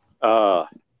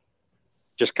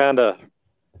 Just kind of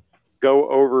go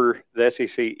over the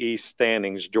SEC East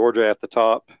standings. Georgia at the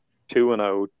top,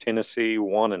 2-0. Tennessee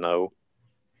 1-0.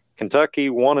 Kentucky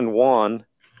 1-1.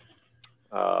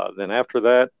 Then after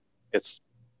that, it's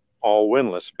all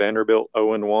winless. Vanderbilt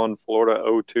 0-1, Florida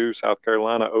 0-2, South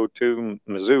Carolina 0-2,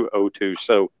 Mizzou 0-2.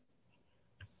 So,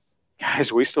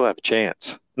 guys, we still have a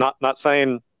chance. Not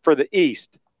saying for the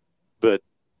East, but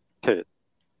to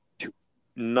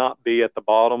not be at the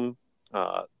bottom.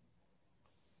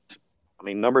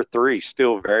 Number 3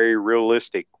 still very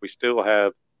realistic. We still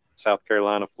have South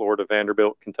Carolina, Florida,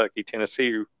 Vanderbilt, Kentucky,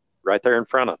 Tennessee right there in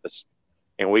front of us,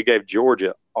 and we gave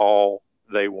Georgia all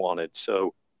they wanted.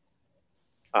 So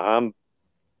I'm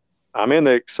in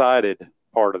the excited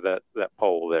part of that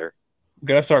poll there. We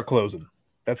gotta start closing.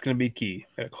 That's gonna be key.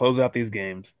 Gotta close out these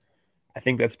games. I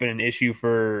think that's been an issue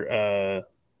for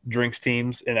Drinks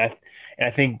teams, and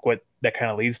I think what that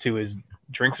kind of leads to is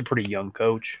Drink's a pretty young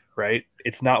coach, right?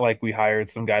 It's not like we hired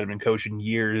some guy that's been coaching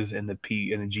years in the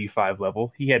G5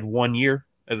 level. He had 1 year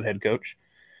as a head coach,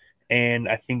 and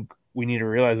I think we need to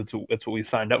realize that's what we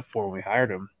signed up for when we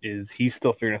hired him. Is he's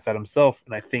still figuring this out himself,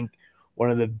 and I think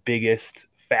one of the biggest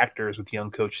factors with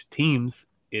young coach teams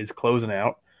is closing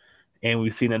out, and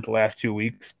we've seen it the last 2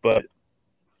 weeks. But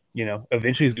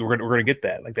eventually we're going to get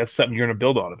that. Like, that's something you're going to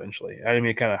build on eventually. I didn't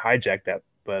mean to kind of hijack that,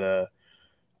 but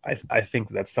I think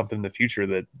that's something in the future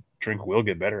that Drink will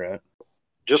get better at.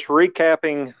 Just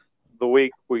recapping the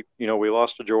week, we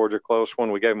lost to Georgia, close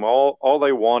one. We gave them all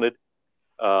they wanted.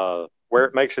 Where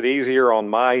it makes it easier on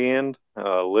my end,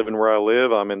 living where I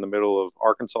live, I'm in the middle of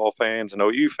Arkansas fans and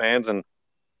OU fans, and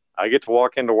I get to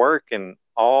walk into work, and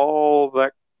all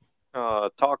that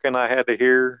talking I had to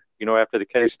hear, after the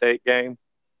K-State game,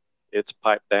 it's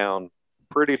piped down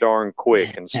pretty darn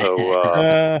quick. And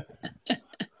so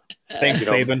thanks,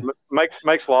 Saban.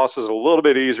 Makes losses a little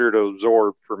bit easier to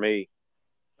absorb for me.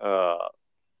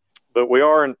 But we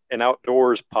are an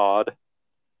outdoors pod.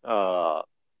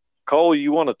 Cole,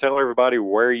 you want to tell everybody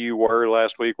where you were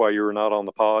last week while you were not on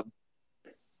the pod?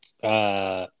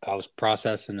 I was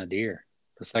processing a deer,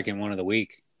 the second one of the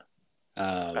week.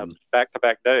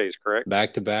 Back-to-back days, correct?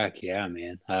 Back-to-back, yeah,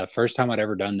 man. First time I'd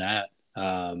ever done that.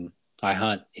 I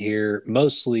hunt here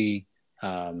mostly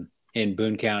in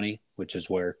Boone County, which is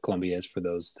where Columbia is for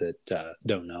those that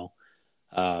don't know.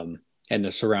 And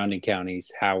the surrounding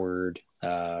counties, Howard,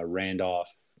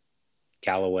 Randolph,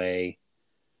 Callaway,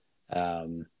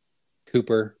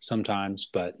 Cooper sometimes,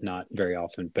 but not very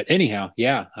often. But anyhow,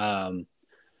 yeah.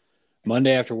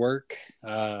 Monday after work,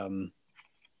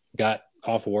 got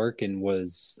off work and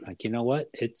was like, you know what?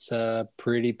 It's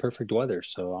pretty perfect weather,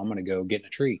 so I'm gonna go get in a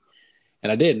tree.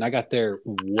 And I did, and I got there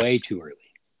way too early.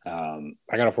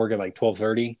 I got off work at like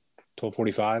 12:30,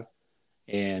 12:45,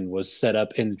 and was set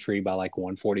up in the tree by like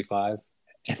 1:45.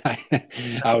 And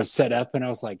I was set up, and I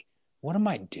was like, what am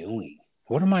I doing?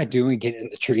 What am I doing getting in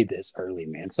the tree this early,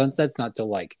 man? Sunset's not till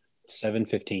like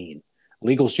 7:15.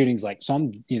 Legal shooting's like, so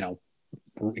I'm,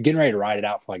 getting ready to ride it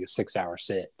out for like a 6-hour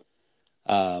sit.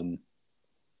 And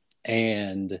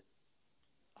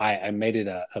I made it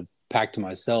a pact to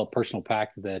myself, personal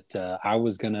pact, that I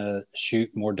was going to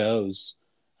shoot more does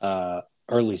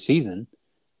early season.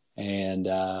 And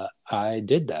I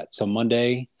did that. So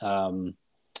Monday,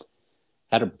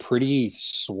 had a pretty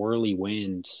swirly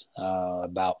wind,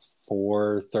 about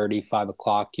 4:30, 5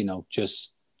 o'clock,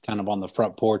 just kind of on the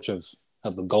front porch of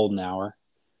the golden hour.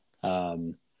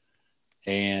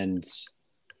 And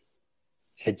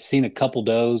had seen a couple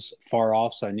does far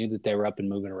off, so I knew that they were up and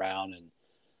moving around. And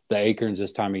the acorns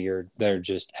this time of year, they're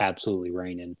just absolutely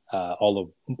raining.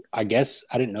 Although I guess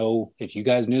I didn't know if you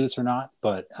guys knew this or not,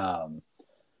 but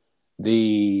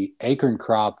the acorn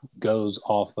crop goes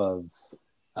off of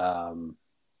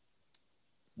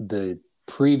the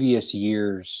previous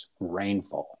year's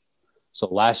rainfall. So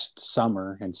last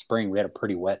summer and spring, we had a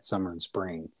pretty wet summer and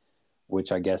spring,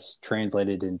 which I guess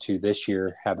translated into this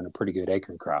year having a pretty good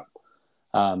acorn crop.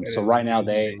 So right now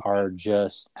they are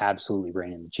just absolutely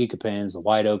raining. The Chica pins, the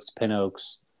white oaks, pin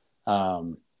oaks are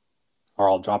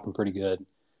all dropping pretty good.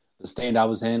 The stand I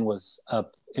was in was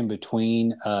up in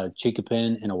between a Chica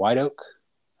pin and a white oak.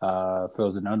 For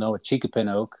those that don't know, a Chica pin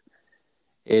oak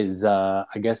is, I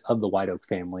guess, of the white oak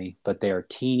family, but they are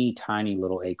teeny tiny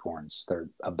little acorns. They're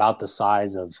about the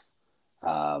size of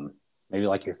maybe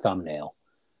like your thumbnail,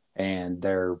 and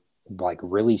they're like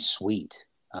really sweet.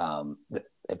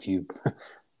 If you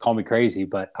call me crazy,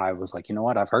 but I was like, you know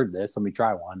what? I've heard this. Let me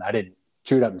try one. I didn't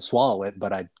chew it up and swallow it,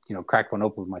 but I, cracked one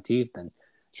open with my teeth, and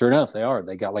sure enough,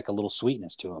 they got like a little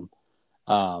sweetness to them.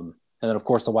 And then of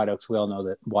course the white oaks, we all know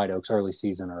that white oaks early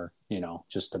season are,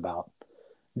 just about,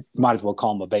 might as well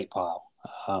call them a bait pile,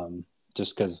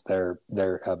 just because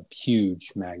they're a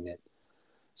huge magnet.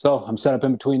 So I'm set up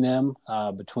in between them,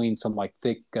 between some like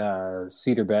thick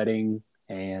cedar bedding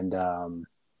and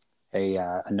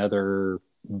another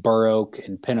bur oak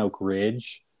and pin oak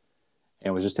ridge,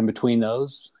 and was just in between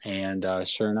those. And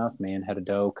sure enough, man, had a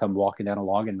doe come walking down a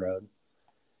logging road,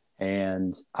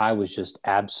 and I was just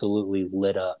absolutely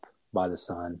lit up by the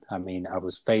sun. I mean, I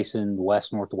was facing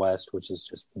west northwest, which is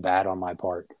just bad on my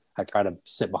part. I try to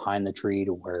sit behind the tree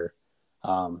to where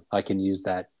I can use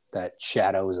that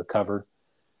shadow as a cover.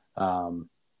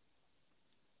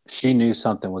 She knew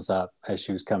something was up as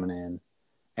she was coming in,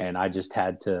 and I just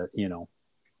had to,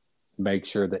 make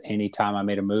sure that anytime I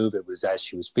made a move, it was as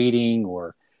she was feeding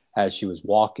or as she was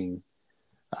walking.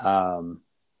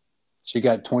 She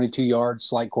got 22 yards,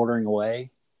 slight quartering away,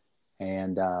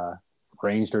 and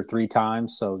ranged her 3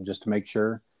 times. So just to make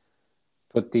sure,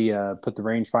 put the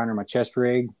rangefinder in my chest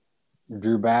rig,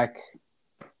 drew back,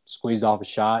 squeezed off a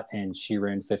shot, and she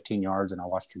ran 15 yards, and I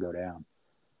watched her go down.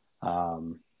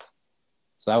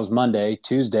 So that was Monday.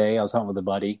 Tuesday, I was hunting with a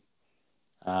buddy,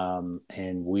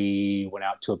 and we went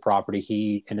out to a property.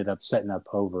 He ended up setting up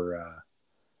over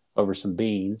some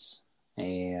beans,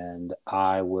 and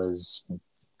I was,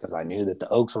 because I knew that the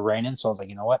oaks were raining, so I was like,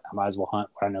 you know what, I might as well hunt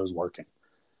what I know is working.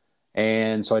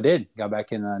 And so I did. Got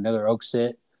back in another oak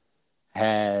sit.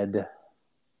 Had,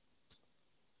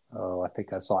 I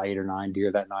think I saw 8 or 9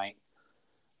 deer that night.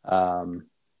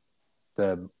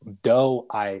 The doe,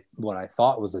 what I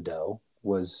thought was a doe,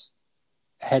 was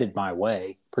headed my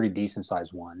way, pretty decent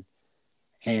sized one.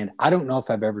 And I don't know if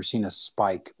I've ever seen a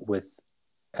spike with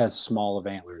as small of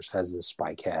antlers as this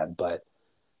spike had, but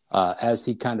as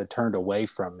he kind of turned away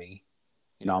from me,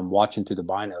 I'm watching through the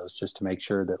binos just to make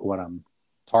sure that what I'm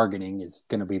targeting is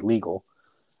going to be legal.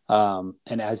 And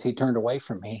as he turned away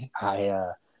from me,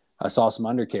 I saw some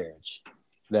undercarriage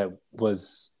that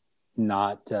was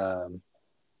not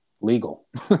legal.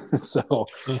 So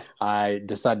I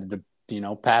decided to,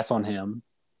 pass on him.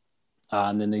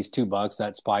 And then these 2 bucks,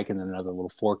 that spike and then another little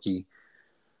forky,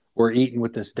 were eating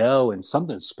with this doe, and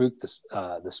something spooked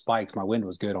the spikes. My wind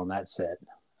was good on that set.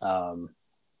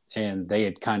 And they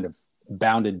had kind of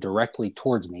bounded directly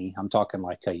towards me. I'm talking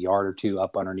like a yard or 2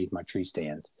 up underneath my tree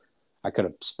stand. I could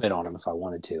have spit on them if I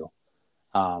wanted to.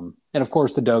 And of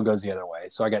course the doe goes the other way.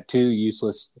 So I got 2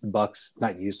 useless bucks,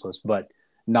 not useless, but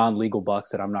non-legal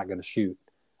bucks that I'm not going to shoot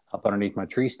up underneath my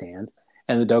tree stand.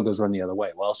 And the doe goes run the other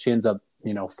way. Well, she ends up,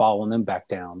 following them back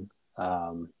down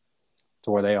to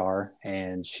where they are.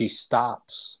 And she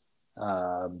stops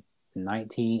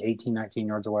 18, 19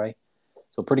 yards away.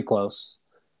 So pretty close.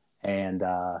 And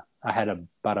I had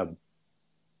about a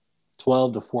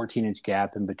 12 to 14-inch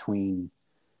gap in between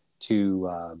two,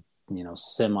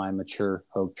 semi-mature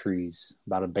oak trees,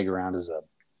 about as big around as a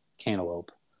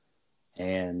cantaloupe.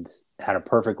 And had a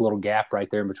perfect little gap right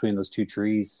there in between those two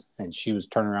trees. And she was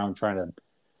turning around trying to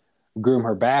groom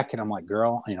her back. And I'm like,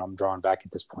 girl, I'm drawing back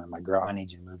at this point. I'm like, girl, I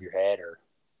need you to move your head or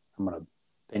I'm going to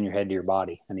pin your head to your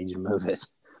body. I need you to move it.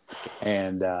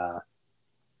 And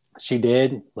she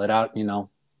did, let out,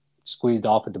 squeezed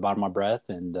off at the bottom of my breath.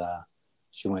 And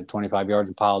she went 25 yards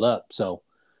and piled up. So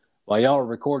while y'all were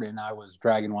recording, I was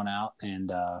dragging one out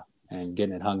and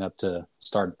getting it hung up to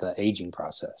start the aging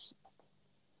process.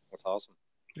 That's awesome.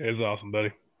 It is awesome,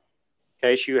 buddy.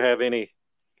 Case, you have any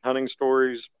hunting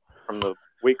stories from the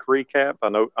week recap? I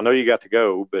know you got to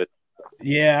go, but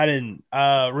yeah, I didn't.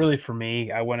 Really, for me,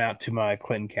 I went out to my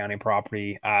Clinton County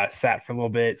property. I sat for a little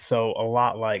bit. So a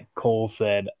lot like Cole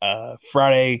said,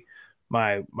 Friday,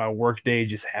 my work day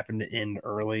just happened to end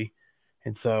early,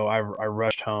 and so I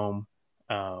rushed home.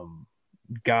 I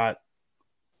got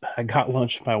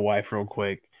lunch with my wife real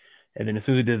quick, and then as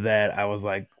soon as we did that, I was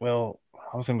like, well,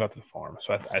 I was gonna go out to the farm.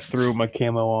 So I threw my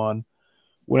camo on,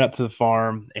 went up to the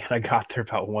farm, and I got there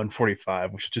about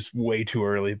 1:45, which is just way too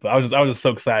early. But I was just so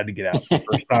excited to get out for the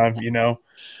first time,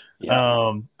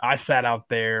 Yeah. I sat out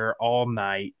there all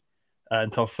night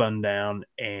until sundown,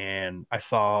 and I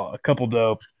saw a couple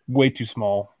doe, way too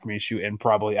small for me to shoot, and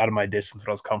probably out of my distance, what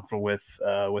I was comfortable with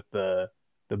the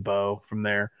bow from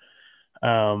there.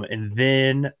 And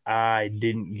then I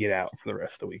didn't get out for the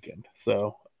rest of the weekend.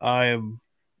 So I am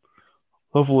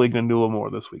hopefully going to do a little more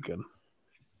this weekend.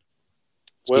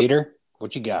 Skeeter,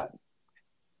 what you got?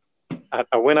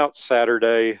 I went out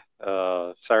Saturday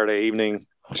evening,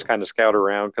 just kind of scout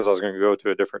around because I was going to go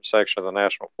to a different section of the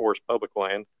National Forest public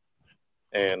land,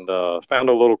 and found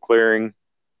a little clearing,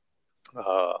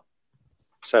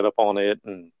 set up on it,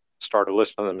 and started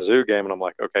listening to the Mizzou game. And I'm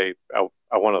like, okay, I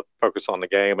want to focus on the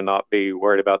game and not be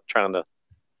worried about trying to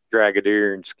drag a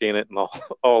deer and skin it and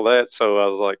all that. So I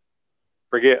was like,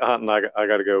 forget hunting. I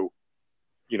got to go,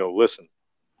 listen.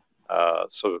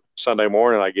 So Sunday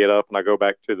morning I get up and I go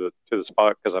back to the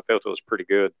spot because I felt it was pretty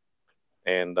good.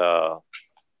 And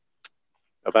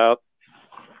about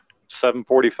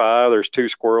 7:45, there's two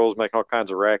squirrels making all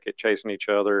kinds of racket, chasing each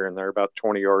other, and they're about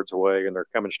 20 yards away, and they're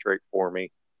coming straight for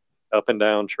me, up and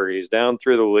down trees, down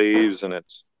through the leaves, and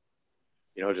it's,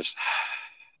 just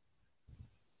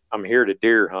I'm here to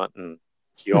deer hunt, and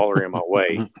y'all are in my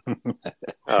way.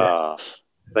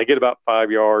 They get about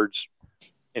 5 yards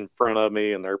in front of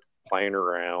me, and they're playing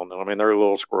around. And they're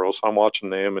little squirrels, so I'm watching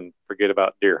them and forget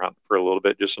about deer hunting for a little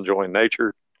bit, just enjoying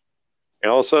nature. And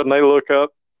all of a sudden, they look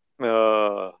up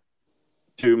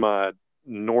to my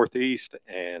northeast,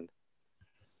 and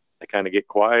they kind of get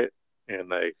quiet,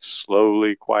 and they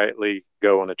slowly, quietly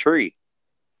go in a tree.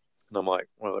 And I'm like,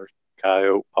 well, there's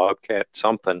coyote, bobcat,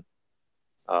 something.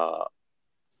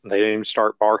 They didn't even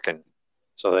start barking,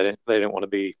 so they didn't want to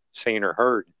be seen or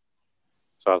heard.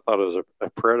 So I thought it was a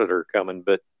predator coming,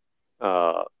 but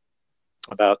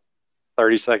about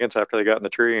 30 seconds after they got in the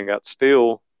tree and got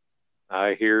still,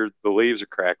 I hear the leaves are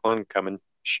crackling, coming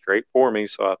straight for me.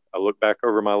 So I look back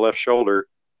over my left shoulder,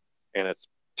 and it's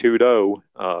two doe,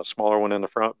 smaller one in the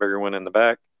front, bigger one in the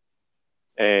back.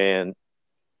 And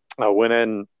I went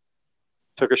in,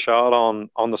 took a shot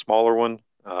on the smaller one,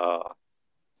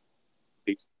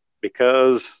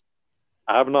 because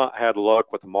I've not had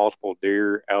luck with multiple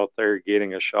deer out there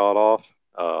getting a shot off.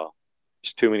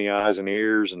 Just too many eyes and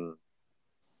ears, and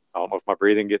I don't know if my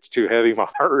breathing gets too heavy, my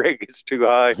heart rate gets too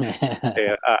high,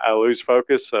 and I lose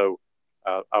focus. So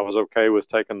I was okay with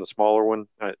taking the smaller one.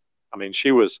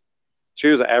 She was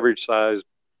an average size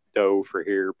doe for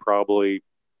here, probably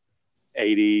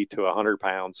 80 to 100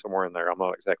 pounds, somewhere in there. I'm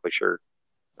not exactly sure.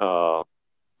 But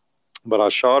I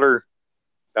shot her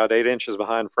about 8 inches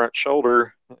behind front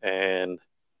shoulder, and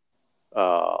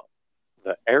the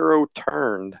arrow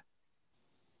turned.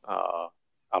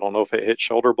 I don't know if it hit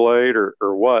shoulder blade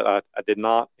or what. I did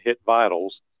not hit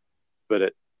vitals, but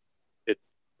it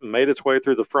made its way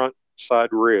through the front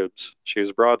side ribs. She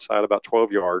was broadside about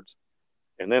 12 yards,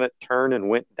 and then it turned and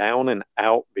went down and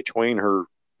out between her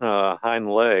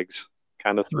hind legs,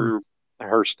 kind of through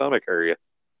her stomach area.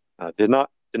 Did not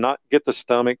get the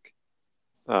stomach,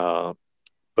 but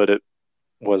it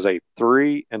was a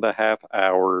 3.5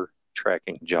 hour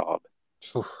tracking job.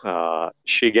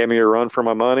 She gave me a run for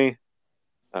my money.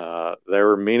 There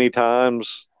were many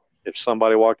times, if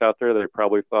somebody walked out there, they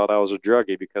probably thought I was a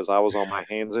druggie because I was on my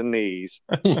hands and knees,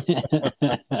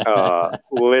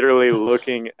 literally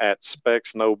looking at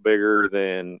specks no bigger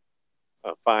than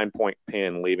fine point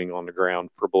pin leaving on the ground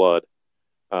for blood.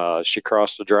 She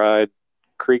crossed a dried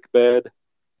creek bed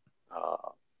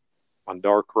on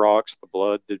dark rocks. The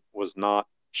blood was not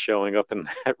showing up in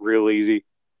that real easy.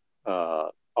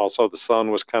 Also, the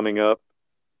sun was coming up,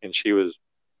 and she was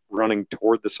running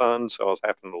toward the sun, so I was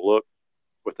having to look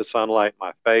with the sunlight in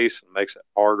my face, and makes it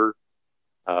harder.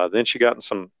 Then she got in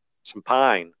some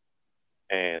pine,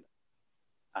 and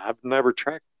I've never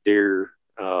tracked deer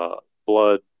a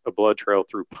blood trail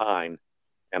through pine,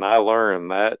 and I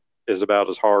learned that is about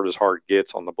as hard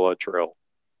gets on the blood trail.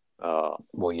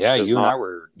 Well, yeah, you and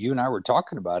I were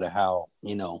talking about it. How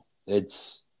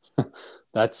it's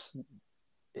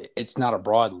it's not a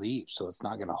broad leaf, so it's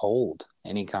not going to hold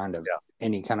any kind of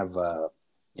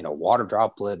water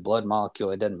droplet, blood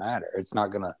molecule. It doesn't matter. It's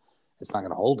not gonna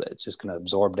hold it. It's just going to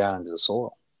absorb down into the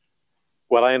soil.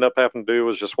 What I ended up having to do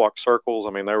was just walk circles. I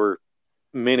mean, there were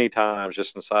many times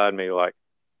just inside me, like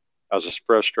I was just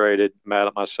frustrated, mad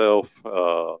at myself,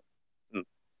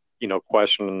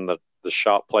 questioning the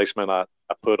shot placement I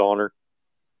put on her.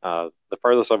 The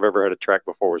furthest I've ever had a track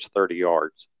before was 30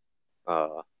 yards.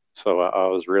 So I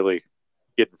was really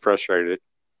getting frustrated,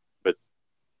 but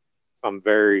I'm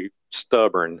very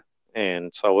stubborn,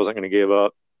 and so I wasn't going to give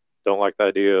up. Don't like the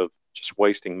idea of just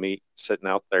wasting meat sitting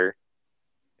out there.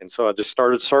 And so I just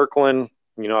started circling.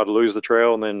 I'd lose the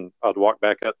trail, and then I'd walk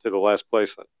back up to the last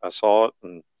place I saw it,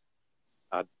 and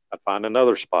I'd find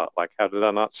another spot. Like, how did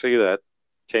I not see that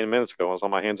 10 minutes ago? I was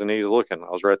on my hands and knees looking. I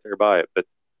was right there by it, but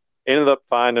ended up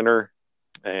finding her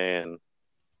and,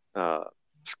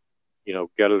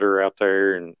 gutted her out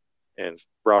there and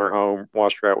brought her home,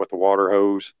 washed her out with the water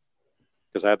hose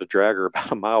because I had to drag her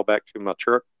about a mile back to my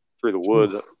truck through the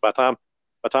woods. By the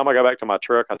time I got back to my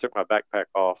truck, I took my backpack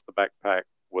off. The backpack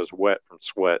was wet from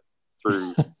sweat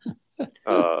through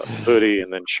hoodie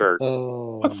and then shirt.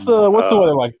 What's the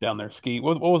weather like down there, Skeet?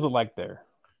 What was it like there?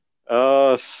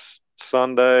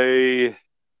 Sunday,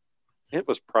 it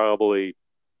was probably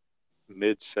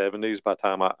mid-70s by the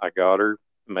time I got her,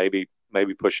 maybe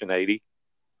pushing 80.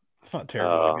 It's not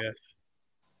terrible, I guess.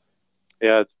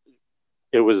 Yeah,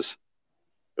 it was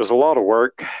a lot of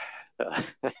work. I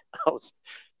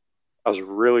was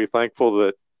really thankful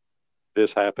that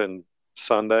this happened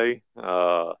Sunday.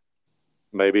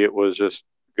 Maybe it was just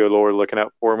good Lord looking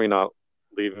out for me, not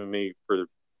leaving me for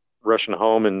rushing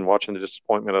home and watching the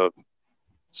disappointment of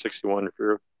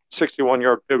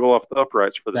 61-yard field goal off the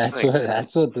uprights for the Saints.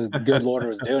 That's what the good Lord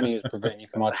was doing. He was preventing you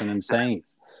from watching them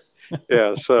Saints.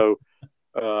 Yeah, so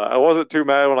I wasn't too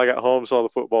mad when I got home, saw the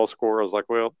football score. I was like,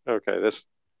 well, okay,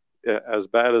 as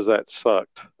bad as that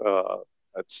sucked,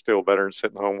 that's still better than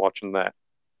sitting home watching that.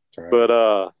 Right.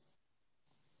 But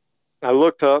I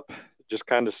looked up, just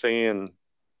kind of seeing,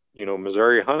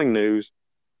 Missouri hunting news,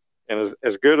 and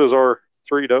as good as our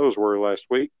 3 does were last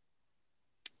week,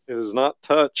 it is not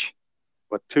touch,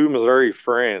 but 2 Missouri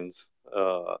friends,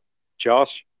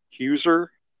 Josh Huser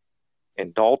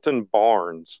and Dalton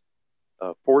Barnes,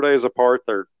 4 days apart.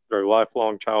 They're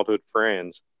lifelong childhood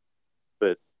friends,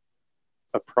 but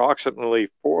approximately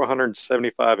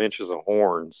 475 inches of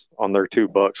horns on their 2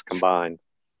 bucks combined.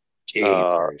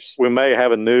 We may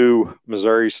have a new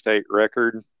Missouri state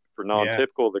record for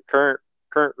non-typical. Yeah. The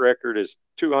current record is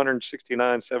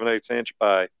 269 7/8 inch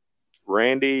by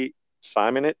Randy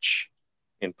Simonich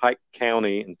in Pike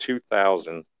County in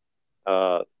 2000.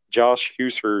 Josh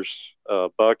Huser's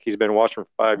buck, he's been watching for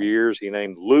 5 years. He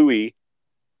named Louie.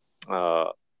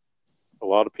 A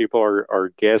lot of people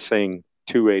are guessing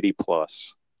 280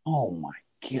 plus. Oh my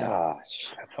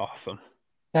gosh. That's awesome.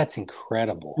 That's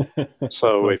incredible.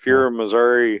 So if you're a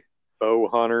Missouri bow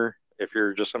hunter, if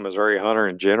you're just a Missouri hunter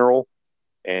in general,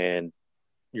 and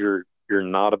you're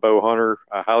not a bow hunter,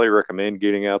 I highly recommend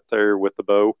getting out there with the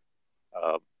bow.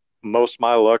 Most of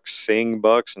my luck seeing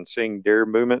bucks and seeing deer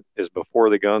movement is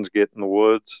before the guns get in the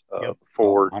woods,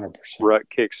 before rut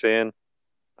kicks in.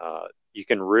 You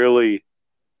can really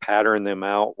pattern them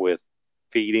out with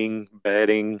feeding,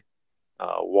 bedding,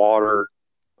 water.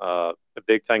 A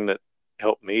big thing that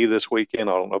helped me this weekend,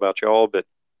 I don't know about y'all, but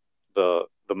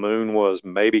the moon was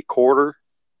maybe quarter,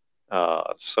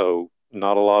 so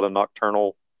not a lot of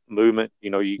nocturnal movement.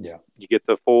 You get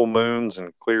the full moons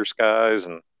and clear skies,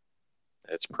 and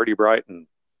it's pretty bright, and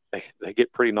they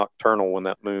get pretty nocturnal when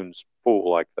that moon's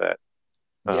full like that.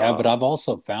 Yeah, but I've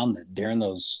also found that during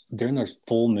those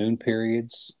full moon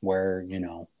periods where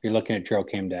you're looking at trail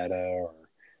cam data, or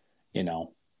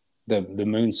the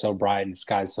moon's so bright and the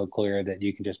sky's so clear that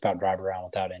you can just about drive around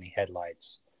without any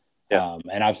headlights. Yeah.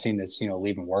 And I've seen this,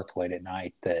 leaving work late at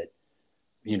night, that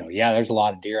there's a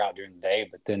lot of deer out during the day,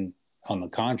 but then on the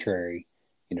contrary,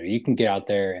 you can get out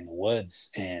there in the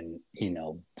woods and,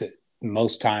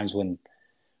 most times when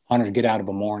hunters get out of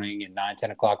a morning and 9,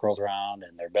 10 o'clock rolls around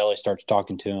and their belly starts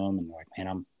talking to them and they're like, man,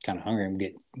 I'm kind of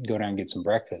hungry. Go down and get some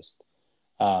breakfast.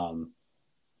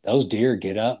 Those deer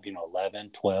get up,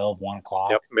 11, 12, 1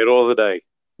 o'clock. Yep, middle of the day.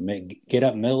 Get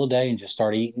up middle of the day and just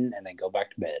start eating and then go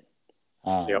back to bed.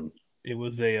 Yep. It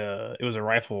was a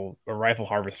rifle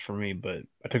harvest for me, but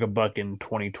I took a buck in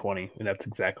 2020, and that's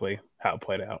exactly how it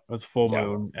played out. It was full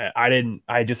moon.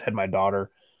 I just had my daughter,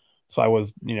 so I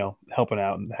was helping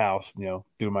out in the house,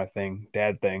 doing my thing,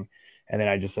 dad thing, and then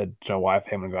I just said to my wife,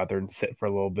 "Hey, I'm gonna go out there and sit for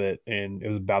a little bit." And it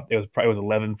was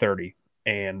 11:30,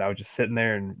 and I was just sitting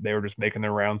there, and they were just making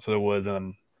their rounds to the woods,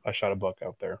 and I shot a buck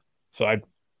out there. So I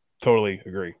totally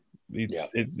agree.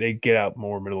 They get out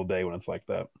more middle of the day when it's like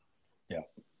that. Yeah.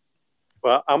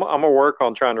 Well, I'm gonna work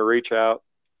on trying to reach out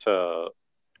to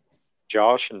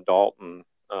Josh and Dalton.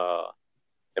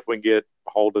 If we can get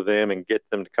a hold of them and get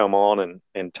them to come on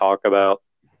and talk about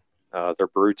their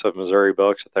broods of Missouri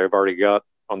bucks that they've already got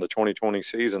on the 2020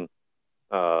 season,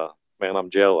 man, I'm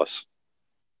jealous.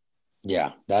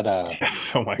 Yeah, that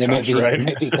oh my gosh, right? It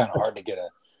may be kind of hard to get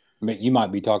you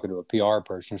might be talking to a PR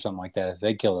person or something like that. If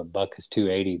they kill a buck that's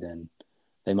 280, then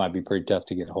they might be pretty tough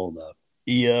to get a hold of.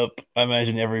 Yep. I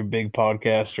imagine every big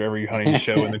podcast or every hunting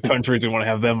show in the country they want to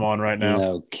have them on right now.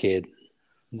 No kidding.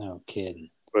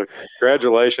 But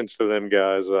congratulations to them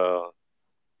guys.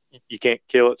 You can't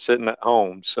kill it sitting at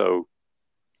home, so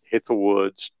hit the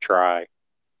woods, try.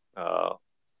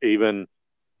 Even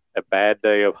a bad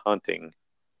day of hunting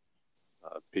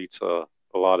beats a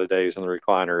lot of days in the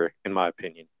recliner, in my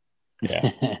opinion. Yeah.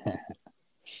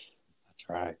 That's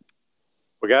right.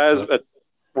 Well, guys,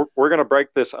 we're going to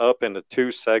break this up into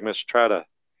 2 segments. Try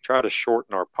to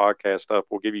shorten our podcast up.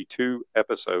 We'll give you 2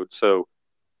 episodes. So,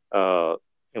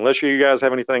 unless you guys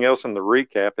have anything else in the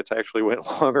recap, it's actually went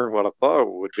longer than what I thought it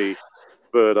would be.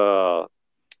 But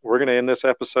we're going to end this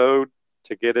episode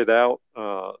to get it out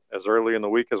as early in the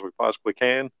week as we possibly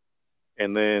can,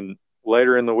 and then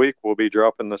later in the week we'll be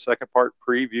dropping the second part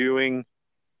previewing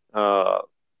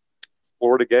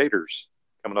Florida Gators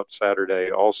coming up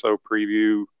Saturday. Also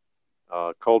preview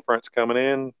cold fronts coming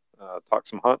in, talk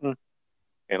some hunting,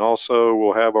 and also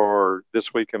we'll have our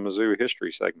This Week in Mizzou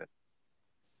History segment.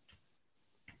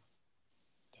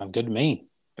 Sounds good to me.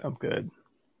 Sounds good.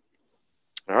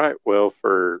 All right. Well,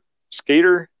 for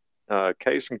Skeeter,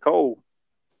 Case, and Cole,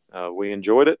 we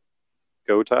enjoyed it.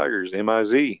 Go Tigers,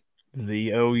 MIZ.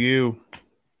 ZOU.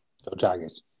 Go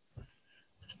Tigers.